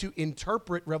 we had to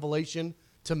interpret Revelation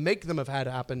to make them have had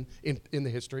happen in the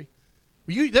history.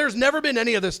 There's never been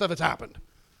any of this stuff that's happened.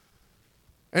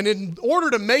 And in order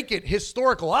to make it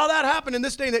historical, how that happened in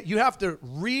this day, that you have to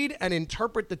read and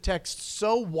interpret the text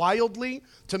so wildly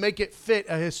to make it fit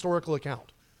a historical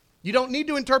account. You don't need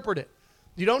to interpret it.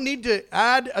 You don't need to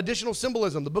add additional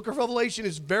symbolism. The book of Revelation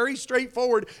is very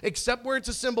straightforward, except where it's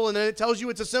a symbol, and then it tells you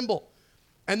it's a symbol.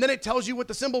 And then it tells you what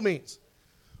the symbol means.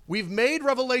 We've made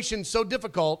Revelation so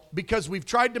difficult because we've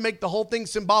tried to make the whole thing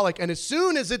symbolic. And as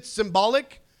soon as it's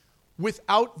symbolic,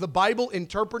 without the Bible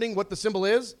interpreting what the symbol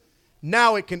is,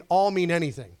 now it can all mean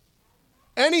anything.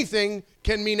 Anything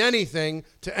can mean anything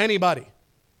to anybody.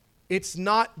 It's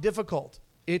not difficult.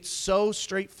 It's so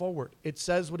straightforward. It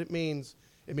says what it means.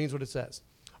 It means what it says.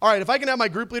 All right, if I can have my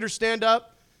group leaders stand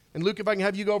up. And Luke, if I can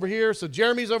have you go over here. So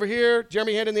Jeremy's over here.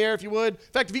 Jeremy, hand in the air if you would. In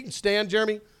fact, if you can stand,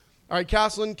 Jeremy. All right,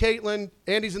 Caslin, Caitlin,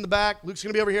 Andy's in the back. Luke's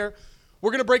going to be over here.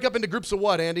 We're going to break up into groups of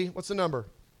what, Andy? What's the number?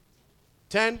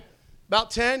 10?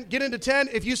 About 10. Get into 10.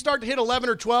 If you start to hit 11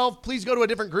 or 12, please go to a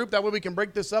different group. That way we can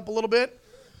break this up a little bit.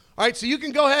 All right, so you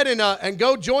can go ahead and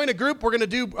go join a group. We're going to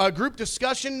do a group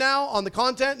discussion now on the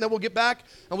content, and then we'll get back,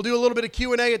 and we'll do a little bit of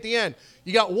Q&A at the end.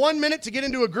 You got 1 minute to get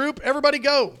into a group. Everybody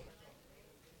go.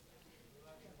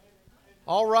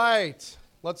 All right,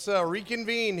 let's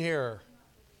reconvene here.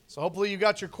 So hopefully you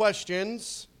got your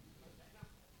questions.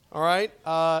 All right,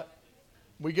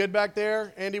 we good back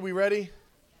there? Andy, we ready?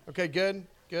 Okay, good.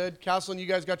 Caslin, you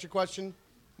guys got your question,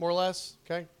 more or less?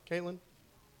 Okay, Caitlin?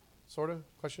 Sort of,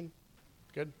 question?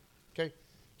 Good. Okay.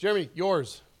 Jeremy,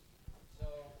 yours. So,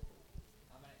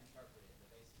 I'm going to interpret it.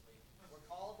 But basically, we're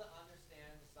called to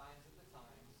understand the signs of the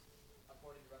times,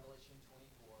 according to Revelation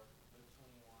 24, Luke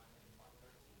 21, and Mark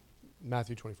 13.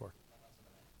 Matthew 24.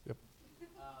 Yep.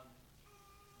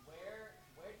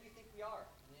 Where do you think we are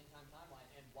in the end time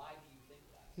timeline, and why do you think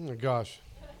that? Oh, my gosh.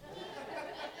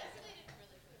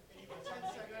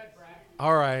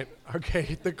 All right.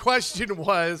 Okay. The question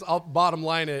was, I'll bottom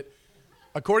line it.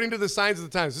 According to the signs of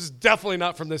the times, this is definitely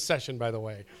not from this session, by the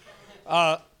way.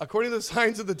 According to the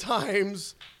signs of the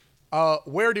times,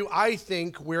 where do I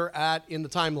think we're at in the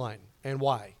timeline and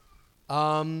why?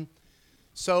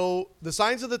 So the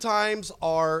signs of the times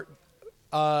are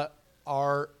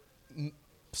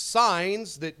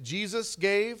signs that Jesus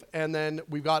gave, and then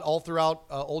we've got all throughout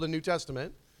Old and New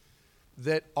Testament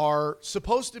that are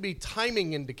supposed to be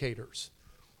timing indicators.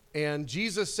 And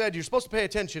Jesus said you're supposed to pay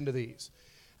attention to these.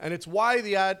 And it's why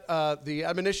the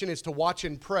admonition is to watch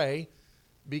and pray,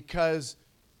 because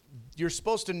you're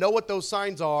supposed to know what those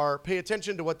signs are, pay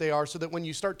attention to what they are, so that when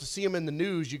you start to see them in the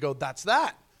news, you go, that's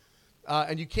that.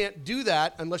 And you can't do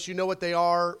that unless you know what they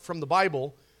are from the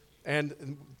Bible.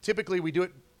 And typically we do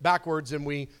it backwards, and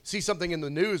we see something in the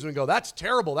news and we go, that's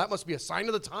terrible. That must be a sign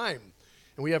of the time.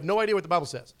 And we have no idea what the Bible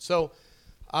says. So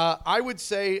I would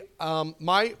say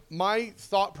my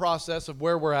thought process of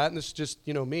where we're at, and this is just,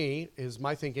 me, is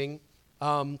my thinking.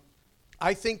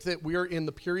 I think that we're in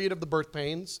the period of the birth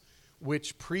pains,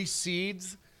 which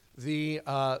precedes the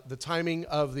timing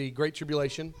of the Great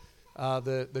Tribulation.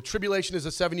 The tribulation is a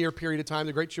 7-year period of time.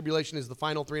 The Great Tribulation is the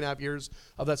final 3.5 years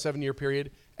of that 7-year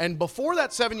period. And before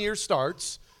that 7 years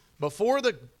starts, before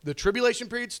the tribulation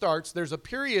period starts, there's a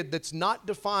period that's not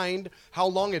defined how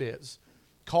long it is,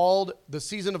 called the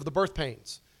season of the birth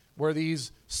pains, where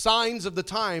these signs of the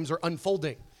times are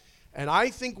unfolding. And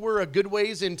I think we're a good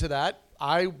ways into that.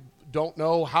 I don't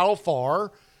know how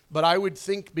far, but I would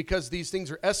think, because these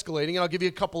things are escalating, and I'll give you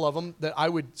a couple of them that I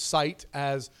would cite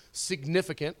as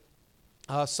significant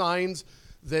signs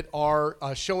that are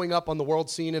showing up on the world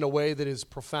scene in a way that is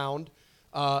profound.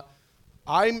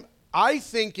 I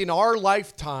think in our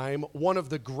lifetime, one of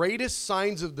the greatest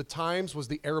signs of the times was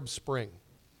the Arab Spring.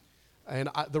 And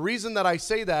the reason that I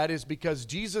say that is because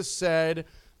Jesus said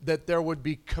that there would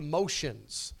be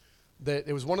commotions, that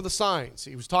it was one of the signs.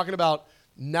 He was talking about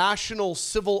national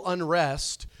civil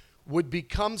unrest would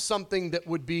become something that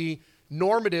would be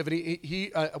normative.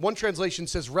 And one translation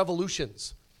says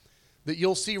revolutions, that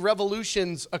you'll see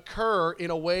revolutions occur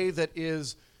in a way that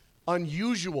is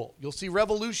unusual. You'll see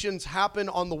revolutions happen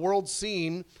on the world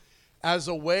scene as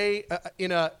a way,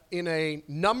 in a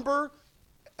number,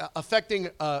 affecting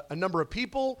a number of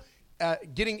people,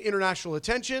 getting international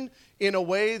attention in a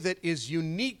way that is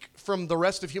unique from the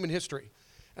rest of human history.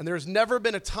 And there's never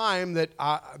been a time that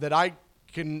I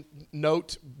can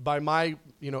note by my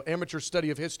amateur study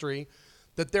of history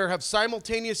that there have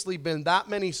simultaneously been that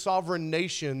many sovereign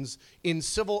nations in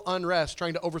civil unrest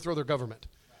trying to overthrow their government.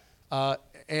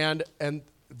 And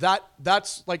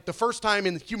that's like the first time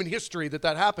in human history that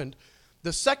happened.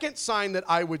 The second sign that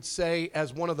I would say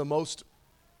as one of the most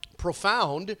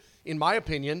profound, in my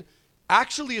opinion,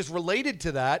 actually is related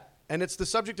to that, and it's the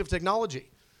subject of technology.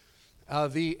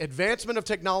 The advancement of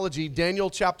technology, Daniel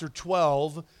chapter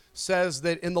 12 says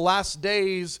that in the last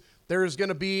days there is going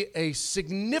to be a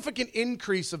significant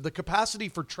increase of the capacity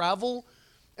for travel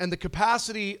and the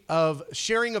capacity of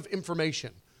sharing of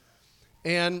information.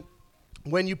 And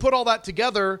when you put all that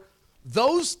together,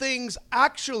 those things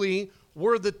actually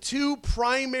were the two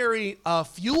primary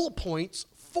fuel points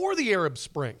for the Arab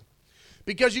Spring.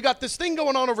 Because you got this thing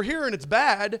going on over here and it's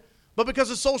bad, but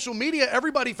because of social media,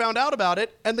 everybody found out about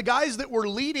it, and the guys that were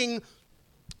leading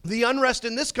the unrest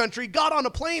in this country got on a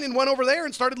plane and went over there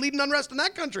and started leading unrest in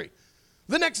that country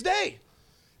the next day.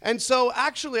 And so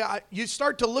actually, you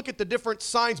start to look at the different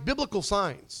signs, biblical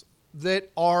signs,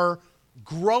 that are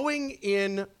growing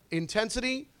in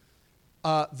intensity,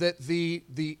 that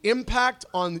the impact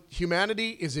on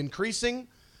humanity is increasing.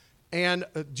 And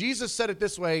Jesus said it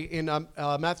this way in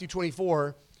Matthew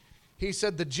 24. He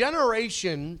said, the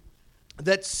generation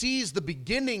that sees the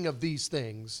beginning of these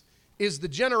things is the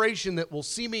generation that will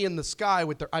see me in the sky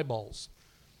with their eyeballs.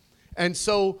 And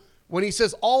so when he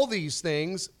says all these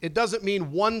things, it doesn't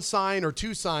mean one sign or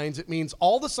two signs. It means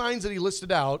all the signs that he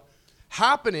listed out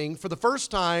happening for the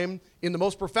first time in the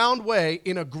most profound way,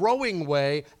 in a growing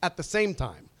way at the same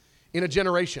time, in a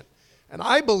generation. And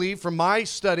I believe from my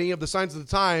study of the signs of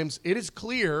the times, it is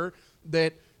clear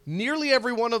that nearly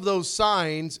every one of those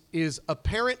signs is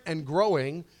apparent and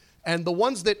growing, and the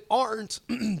ones that aren't,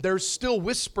 there's still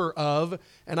whisper of,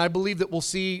 and I believe that we'll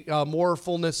see more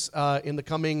fullness in the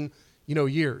coming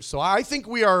years. So I think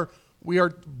we are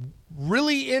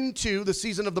really into the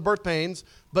season of the birth pains,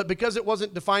 but because it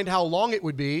wasn't defined how long it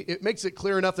would be, it makes it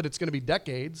clear enough that it's going to be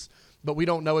decades, but we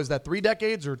don't know, is that 3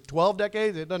 decades or 12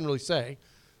 decades? It doesn't really say.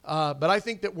 But I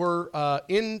think that we're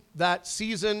in that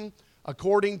season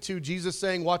according to Jesus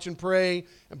saying, watch and pray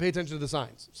and pay attention to the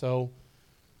signs. So,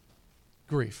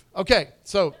 grief. Okay,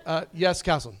 so, yes,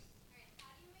 Castle. How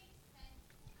do you make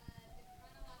sense of the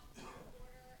chronological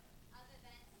order of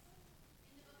events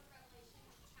in the book of Revelation,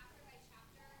 chapter by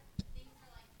chapter? Things are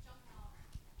like jumping all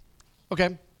around.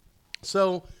 Okay,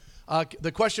 so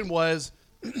the question was,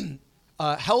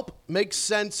 help make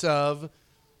sense of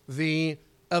the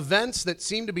events that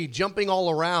seem to be jumping all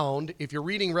around, if you're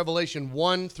reading Revelation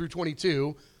 1 through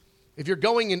 22, if you're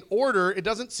going in order, it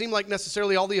doesn't seem like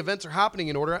necessarily all the events are happening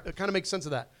in order. It kind of makes sense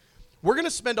of that. We're going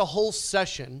to spend a whole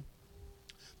session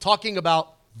talking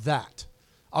about that.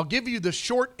 I'll give you the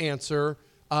short answer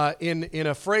in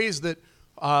a phrase that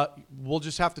we'll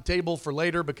just have to table for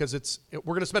later because we're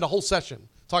going to spend a whole session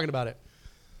talking about it.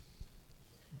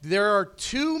 There are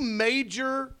two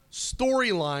major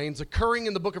storylines occurring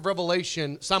in the book of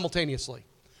Revelation simultaneously.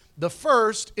 The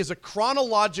first is a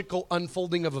chronological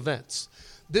unfolding of events.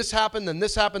 This happened, then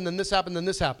this happened, then this happened, then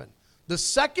this happened. The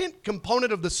second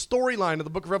component of the storyline of the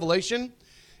book of Revelation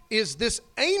is this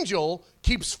angel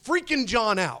keeps freaking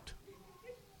John out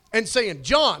and saying,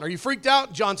 John, are you freaked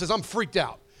out? John says, I'm freaked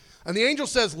out. And the angel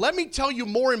says, let me tell you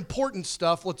more important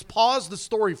stuff. Let's pause the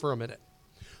story for a minute.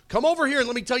 Come over here and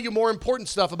let me tell you more important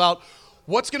stuff about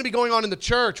what's going to be going on in the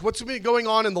church, what's going to be going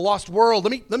on in the lost world.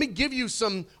 Let me give you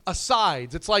some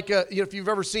asides. It's like if you've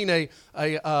ever seen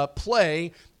a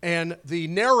play and the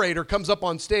narrator comes up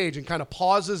on stage and kind of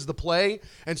pauses the play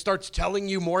and starts telling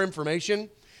you more information.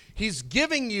 He's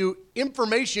giving you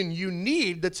information you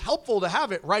need that's helpful to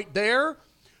have it right there,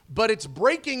 but it's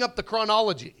breaking up the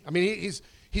chronology. I mean,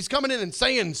 he's coming in and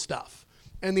saying stuff.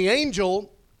 And the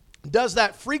angel does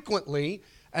that frequently.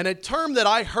 And a term that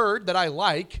I heard that I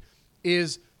like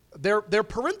is they're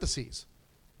parentheses.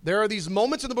 There are these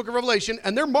moments in the book of Revelation,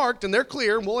 and they're marked and they're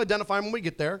clear, and we'll identify them when we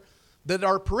get there, that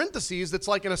are parentheses that's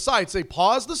like an aside. Say,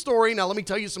 pause the story, now let me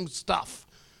tell you some stuff.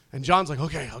 And John's like,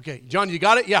 okay. John, you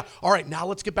got it? Yeah. All right, now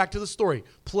let's get back to the story.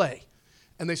 Play.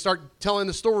 And they start telling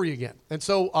the story again. And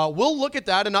so we'll look at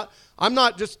that, and I'm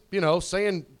not just,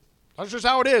 saying that's just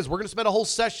how it is. We're going to spend a whole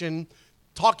session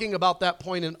talking about that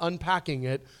point and unpacking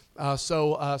it.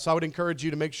 So I would encourage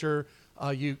you to make sure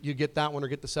you get that one or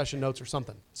get the session notes or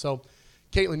something. So,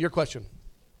 Caitlin, your question.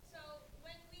 So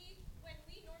when we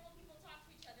normal people talk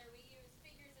to each other, we use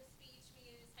figures of speech,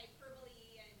 we use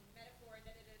hyperbole and metaphor,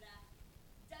 da-da-da-da.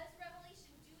 Does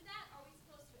Revelation do that? Are we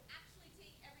supposed to actually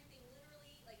take everything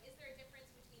literally? Like, is there a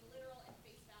difference between literal and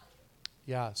face value?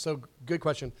 Yeah, so good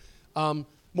question.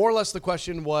 More or less the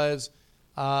question was,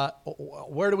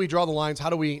 where do we draw the lines?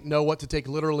 How do we know what to take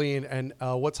literally and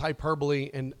what's hyperbole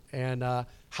and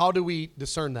how do we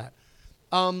discern that?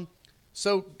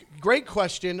 So great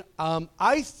question.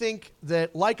 I think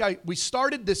that we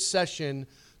started this session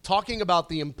talking about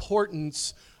the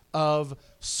importance of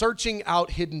searching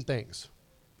out hidden things.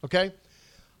 Okay?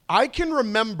 I can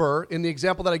remember in the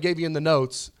example that I gave you in the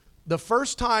notes, the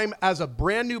first time as a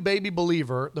brand new baby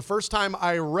believer, the first time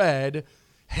I read,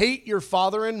 hate your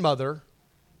father and mother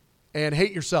and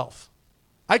hate yourself.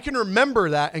 I can remember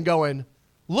that and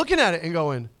looking at it and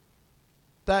going,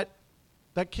 that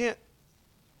can't,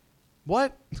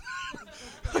 what?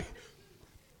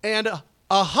 And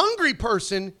a hungry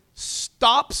person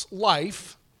stops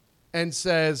life and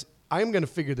says, I'm going to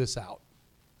figure this out.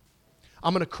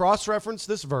 I'm going to cross-reference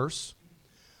this verse.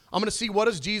 I'm going to see what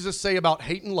does Jesus say about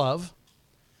hate and love.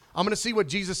 I'm going to see what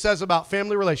Jesus says about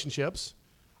family relationships.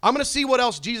 I'm going to see what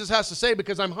else Jesus has to say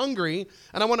because I'm hungry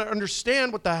and I want to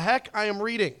understand what the heck I am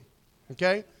reading,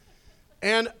 okay?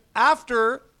 And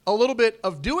after a little bit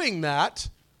of doing that,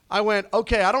 I went,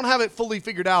 okay, I don't have it fully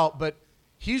figured out, but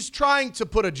he's trying to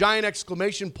put a giant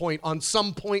exclamation point on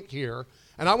some point here,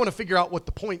 and I want to figure out what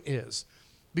the point is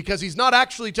because he's not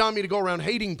actually telling me to go around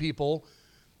hating people,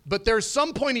 but there's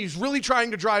some point he's really trying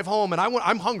to drive home, and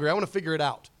I'm hungry. I want to figure it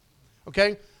out,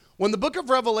 okay? When the book of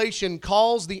Revelation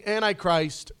calls the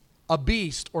Antichrist a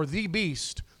beast or the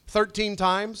beast 13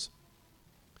 times,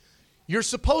 you're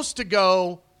supposed to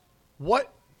go,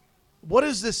 what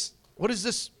is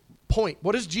this point?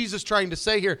 What is Jesus trying to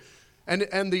say here? And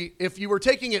if you were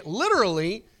taking it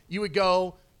literally, you would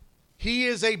go, he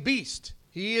is a beast.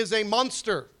 He is a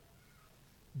monster.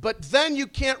 But then you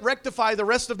can't rectify the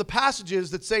rest of the passages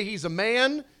that say he's a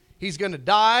man, he's going to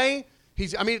die.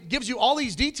 It gives you all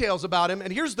these details about him.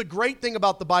 And here's the great thing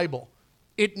about the Bible.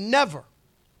 It never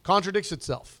contradicts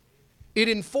itself. It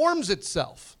informs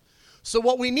itself. So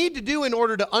what we need to do in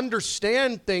order to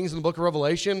understand things in the book of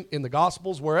Revelation, in the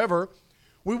Gospels, wherever,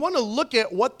 we want to look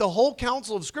at what the whole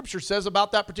counsel of Scripture says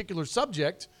about that particular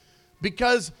subject,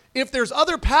 because if there's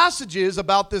other passages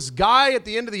about this guy at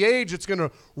the end of the age that's going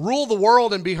to rule the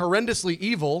world and be horrendously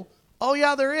evil, oh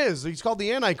yeah, there is. He's called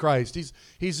the Antichrist.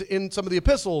 He's in some of the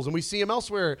epistles, and we see him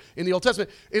elsewhere in the Old Testament.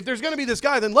 If there's going to be this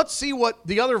guy, then let's see what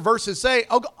the other verses say.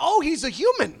 Oh, he's a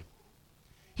human.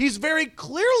 He's very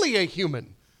clearly a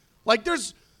human. Like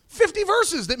there's 50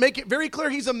 verses that make it very clear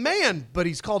he's a man, but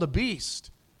he's called a beast.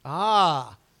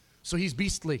 So he's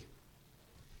beastly.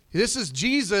 This is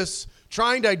Jesus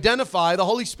trying to identify, the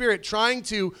Holy Spirit trying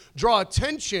to draw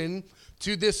attention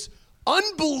to this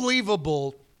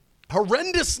unbelievable,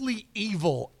 horrendously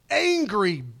evil,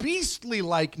 angry,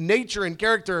 beastly-like nature and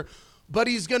character, but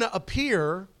he's going to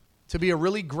appear to be a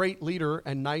really great leader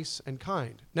and nice and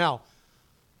kind. Now,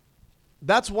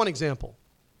 that's one example.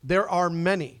 There are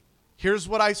many. Here's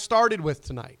what I started with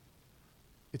tonight.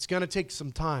 It's going to take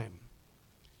some time.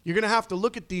 You're going to have to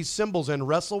look at these symbols and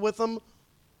wrestle with them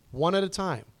one at a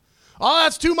time. Oh,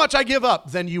 that's too much, I give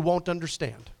up. Then you won't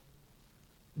understand.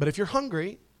 But if you're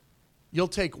hungry, you'll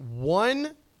take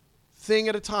one thing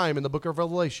at a time in the book of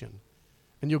Revelation,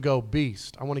 and you'll go,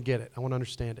 beast, I want to get it. I want to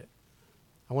understand it.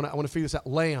 I want to figure this out.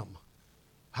 Lamb.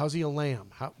 How's he a lamb?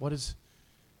 What is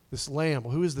this lamb?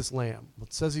 Well, who is this lamb? Well,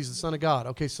 it says he's the Son of God.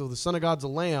 Okay, so the Son of God's a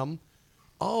lamb.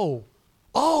 Oh,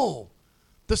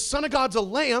 the Son of God's a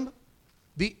lamb.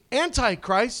 The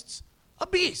Antichrist's a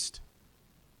beast.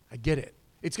 I get it.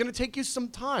 It's going to take you some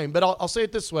time, but I'll say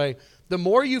it this way. The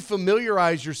more you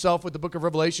familiarize yourself with the book of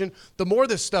Revelation, the more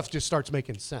this stuff just starts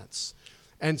making sense.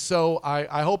 And so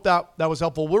I hope that was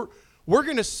helpful. We're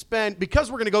going to spend,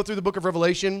 because we're going to go through the book of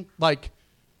Revelation, like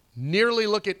nearly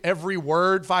look at every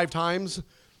word 5 times,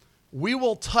 we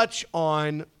will touch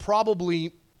on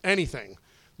probably anything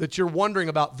that you're wondering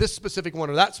about, this specific one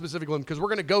or that specific one, because we're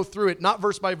going to go through it, not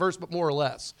verse by verse, but more or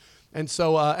less. And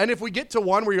so, and if we get to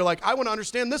one where you're like, I want to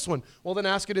understand this one, well, then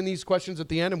ask it in these questions at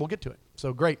the end, and we'll get to it.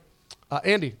 So great.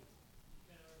 Andy.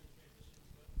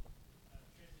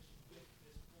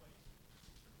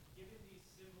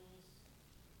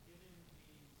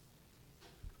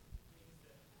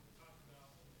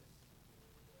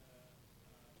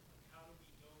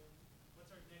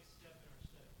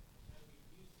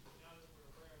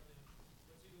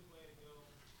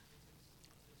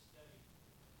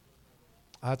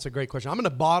 That's a great question. I'm going to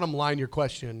bottom line your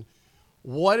question.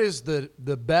 What is the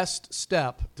best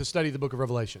step to study the book of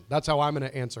Revelation? That's how I'm going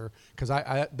to answer, because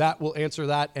I that will answer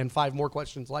that and 5 more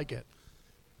questions like it.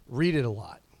 Read it a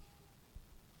lot.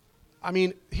 I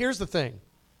mean, here's the thing.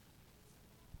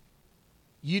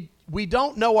 We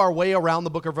don't know our way around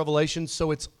the book of Revelation,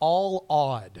 so it's all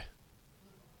odd.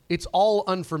 It's all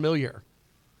unfamiliar.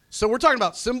 So we're talking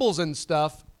about symbols and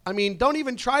stuff. I mean, don't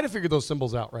even try to figure those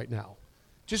symbols out right now.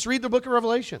 Just read the book of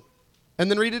Revelation and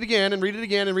then read it again and read it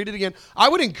again and read it again. I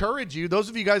would encourage you, those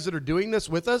of you guys that are doing this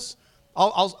with us,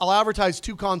 I'll advertise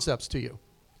 2 concepts to you.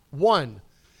 1,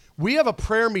 we have a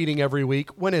prayer meeting every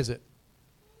week. When is it?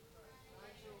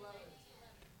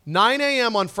 9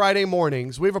 a.m. on Friday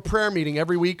mornings. We have a prayer meeting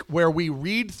every week where we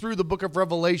read through the book of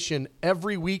Revelation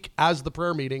every week as the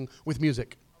prayer meeting with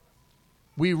music.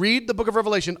 We read the book of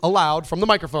Revelation aloud from the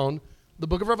microphone, the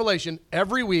book of Revelation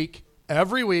every week,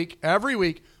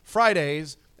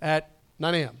 Fridays at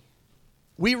 9 a.m.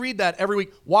 We read that every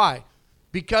week. Why?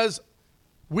 Because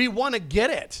we want to get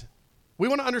it. We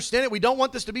want to understand it. We don't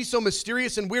want this to be so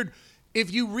mysterious and weird.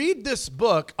 If you read this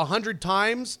book 100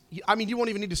 times, I mean, you won't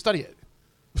even need to study it.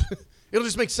 It'll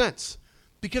just make sense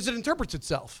because it interprets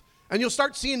itself. And you'll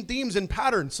start seeing themes and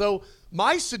patterns. So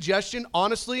my suggestion,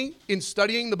 honestly, in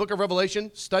studying the book of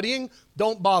Revelation,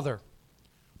 don't bother.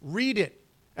 Read it.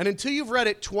 And until you've read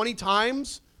it 20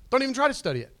 times, don't even try to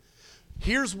study it.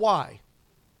 Here's why.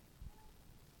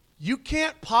 You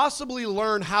can't possibly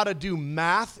learn how to do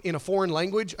math in a foreign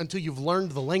language until you've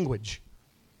learned the language.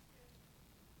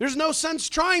 There's no sense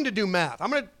trying to do math.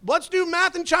 Let's do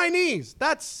math in Chinese.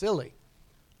 That's silly.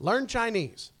 Learn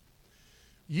Chinese.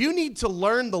 You need to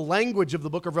learn the language of the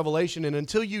book of Revelation, and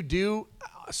until you do,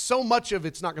 so much of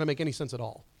it's not going to make any sense at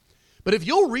all. But if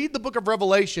you'll read the book of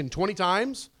Revelation 20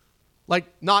 times, like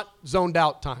not zoned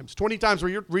out times, 20 times where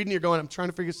you're reading, you're going, I'm trying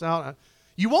to figure this out.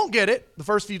 You won't get it the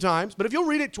first few times, but if you'll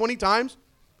read it 20 times,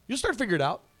 you'll start to figure it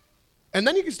out. And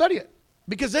then you can study it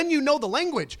because then you know the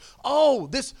language.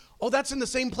 That's in the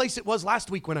same place it was last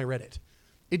week when I read it.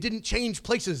 It didn't change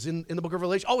places in the book of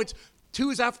Revelation. it's 2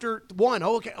 is after 1.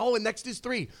 Oh, okay. Oh, and next is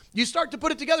 3. You start to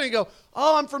put it together and you go,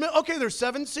 I'm familiar. Okay, there's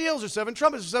 7 seals, there's 7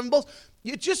 trumpets, there's 7 bowls.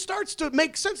 It just starts to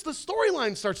make sense. The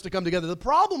storyline starts to come together. The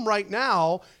problem right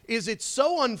now is it's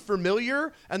so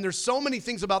unfamiliar, and there's so many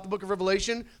things about the book of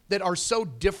Revelation that are so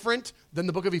different than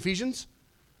the book of Ephesians.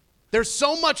 There's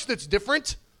so much that's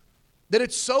different that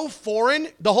it's so foreign.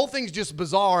 The whole thing's just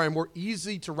bizarre, and we're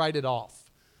easy to write it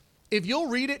off. If you'll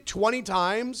read it 20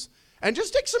 times and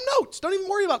just take some notes, don't even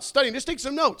worry about studying, just take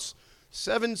some notes.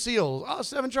 7 seals,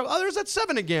 7 trumpets, there's that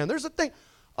 7 again, there's a thing.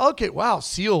 Okay, wow,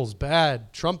 seals,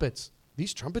 bad, trumpets.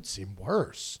 These trumpets seem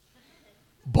worse.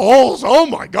 Bowls, oh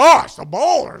my gosh, the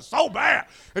bowls are so bad.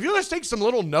 If you just take some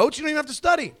little notes, you don't even have to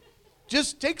study.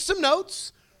 Just take some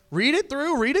notes, read it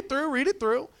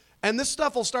through, And this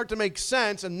stuff will start to make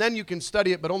sense, and then you can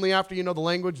study it, but only after you know the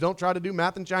language. Don't try to do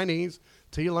math in Chinese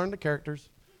till you learn the characters.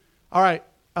 All right,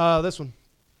 this one.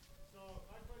 So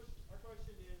our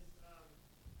question is,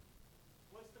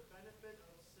 what's the benefit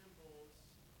of symbols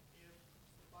if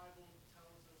the Bible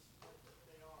tells us what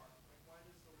they are? Like, why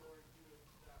does the Lord do it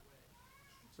that way?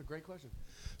 That's a great question.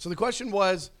 So the question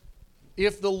was,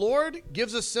 if the Lord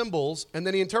gives us symbols and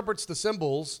then he interprets the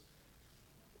symbols,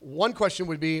 one question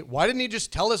would be, why didn't he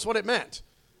just tell us what it meant?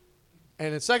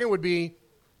 And the second would be,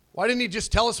 why didn't he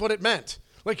just tell us what it meant?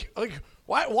 Like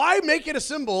why make it a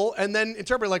symbol and then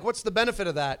interpret? Like, what's the benefit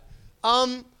of that?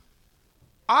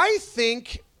 I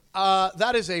think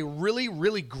that is a really,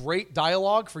 really great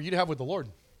dialogue for you to have with the Lord.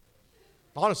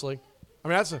 Honestly, I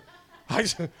mean, that's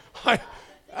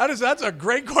a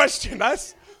great question.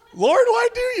 That's, Lord, why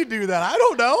do you do that? I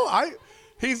don't know.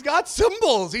 He's got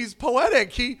symbols. He's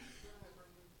poetic.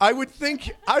 I would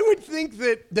think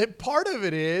that part of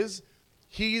it is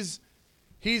he's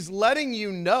letting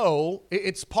you know.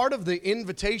 It's part of the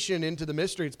invitation into the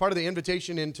mystery. It's part of the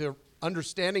invitation into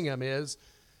understanding him is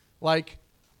like,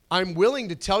 I'm willing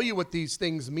to tell you what these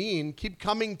things mean. Keep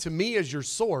coming to me as your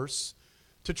source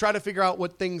to try to figure out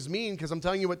what things mean, because I'm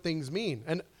telling you what things mean.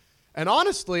 And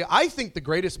honestly, I think the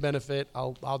greatest benefit,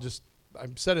 I've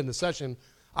said in the session,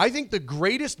 I think the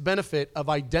greatest benefit of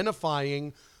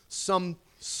identifying some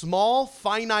small,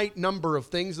 finite number of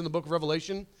things in the book of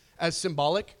Revelation as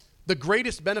symbolic, the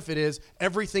greatest benefit is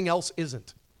everything else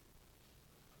isn't.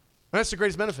 And that's the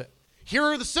greatest benefit. Here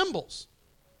are the symbols.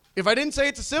 If I didn't say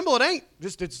it's a symbol, it ain't.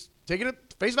 It's taking it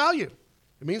at face value.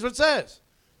 It means what it says.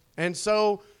 And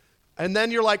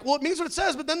then you're like, well, it means what it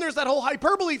says, but then there's that whole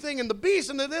hyperbole thing and the beast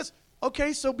and this.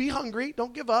 Okay, so be hungry.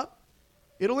 Don't give up.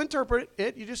 It'll interpret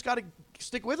it. You just got to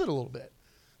stick with it a little bit.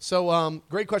 So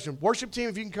great question. Worship team,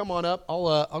 if you can come on up,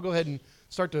 I'll go ahead and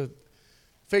start to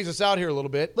phase us out here a little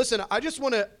bit. Listen, I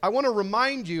want to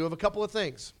remind you of a couple of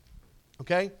things,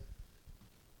 okay?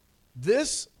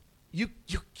 You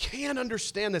can't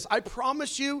understand this. I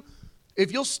promise you,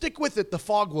 if you'll stick with it, the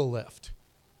fog will lift.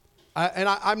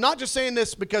 I'm not just saying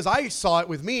this because I saw it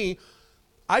with me.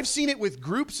 I've seen it with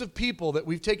groups of people that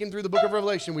we've taken through the book of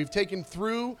Revelation. We've taken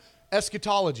through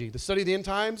eschatology, the study of the end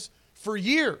times, for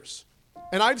years.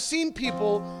 And I've seen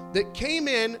people that came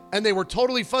in and they were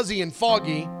totally fuzzy and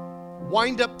foggy,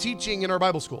 wind up teaching in our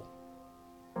Bible school.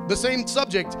 The same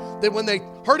subject that when they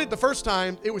heard it the first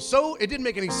time, it didn't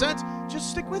make any sense.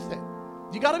 Just stick with it.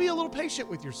 You got to be a little patient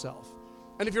with yourself.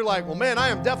 And if you're like, well, man, I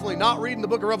am definitely not reading the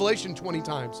book of Revelation 20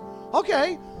 times.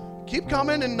 Okay, keep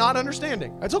coming and not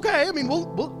understanding. That's okay. I mean,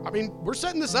 we're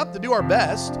setting this up to do our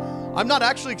best. I'm not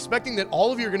actually expecting that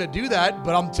all of you are going to do that,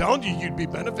 but I'm telling you, you'd be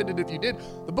benefited if you did.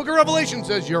 The book of Revelation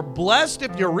says you're blessed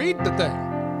if you read the thing.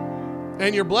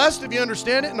 And you're blessed if you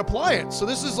understand it and apply it. So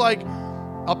this is like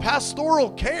a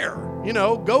pastoral care.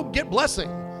 Go get blessing.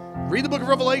 Read the book of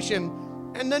Revelation,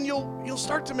 and then you'll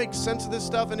start to make sense of this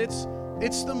stuff, and it's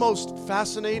the most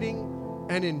fascinating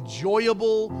and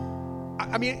enjoyable.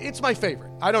 I mean, it's my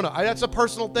favorite. I don't know. That's a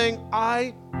personal thing.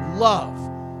 I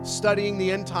love studying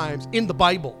the end times in the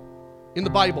Bible. In the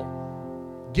Bible.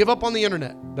 Give up on the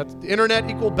internet. That's the internet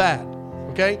equal bad.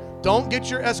 Okay? Don't get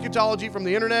your eschatology from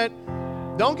the internet.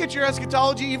 Don't get your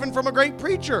eschatology even from a great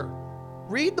preacher.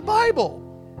 Read the Bible.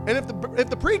 And if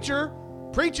the preacher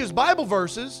preaches Bible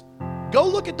verses, go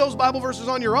look at those Bible verses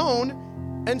on your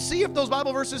own and see if those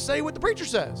Bible verses say what the preacher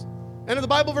says. And if the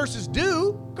Bible verses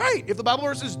do, great. If the Bible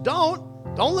verses don't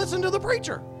listen to the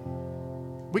preacher.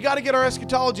 We got to get our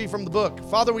eschatology from the book.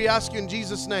 Father, we ask you in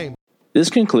Jesus' name. This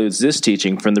concludes this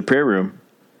teaching from the prayer room.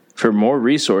 For more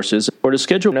resources or to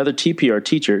schedule another TPR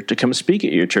teacher to come speak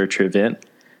at your church or event,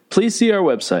 please see our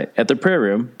website at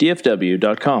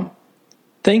theprayerroomdfw.com.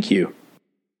 Thank you.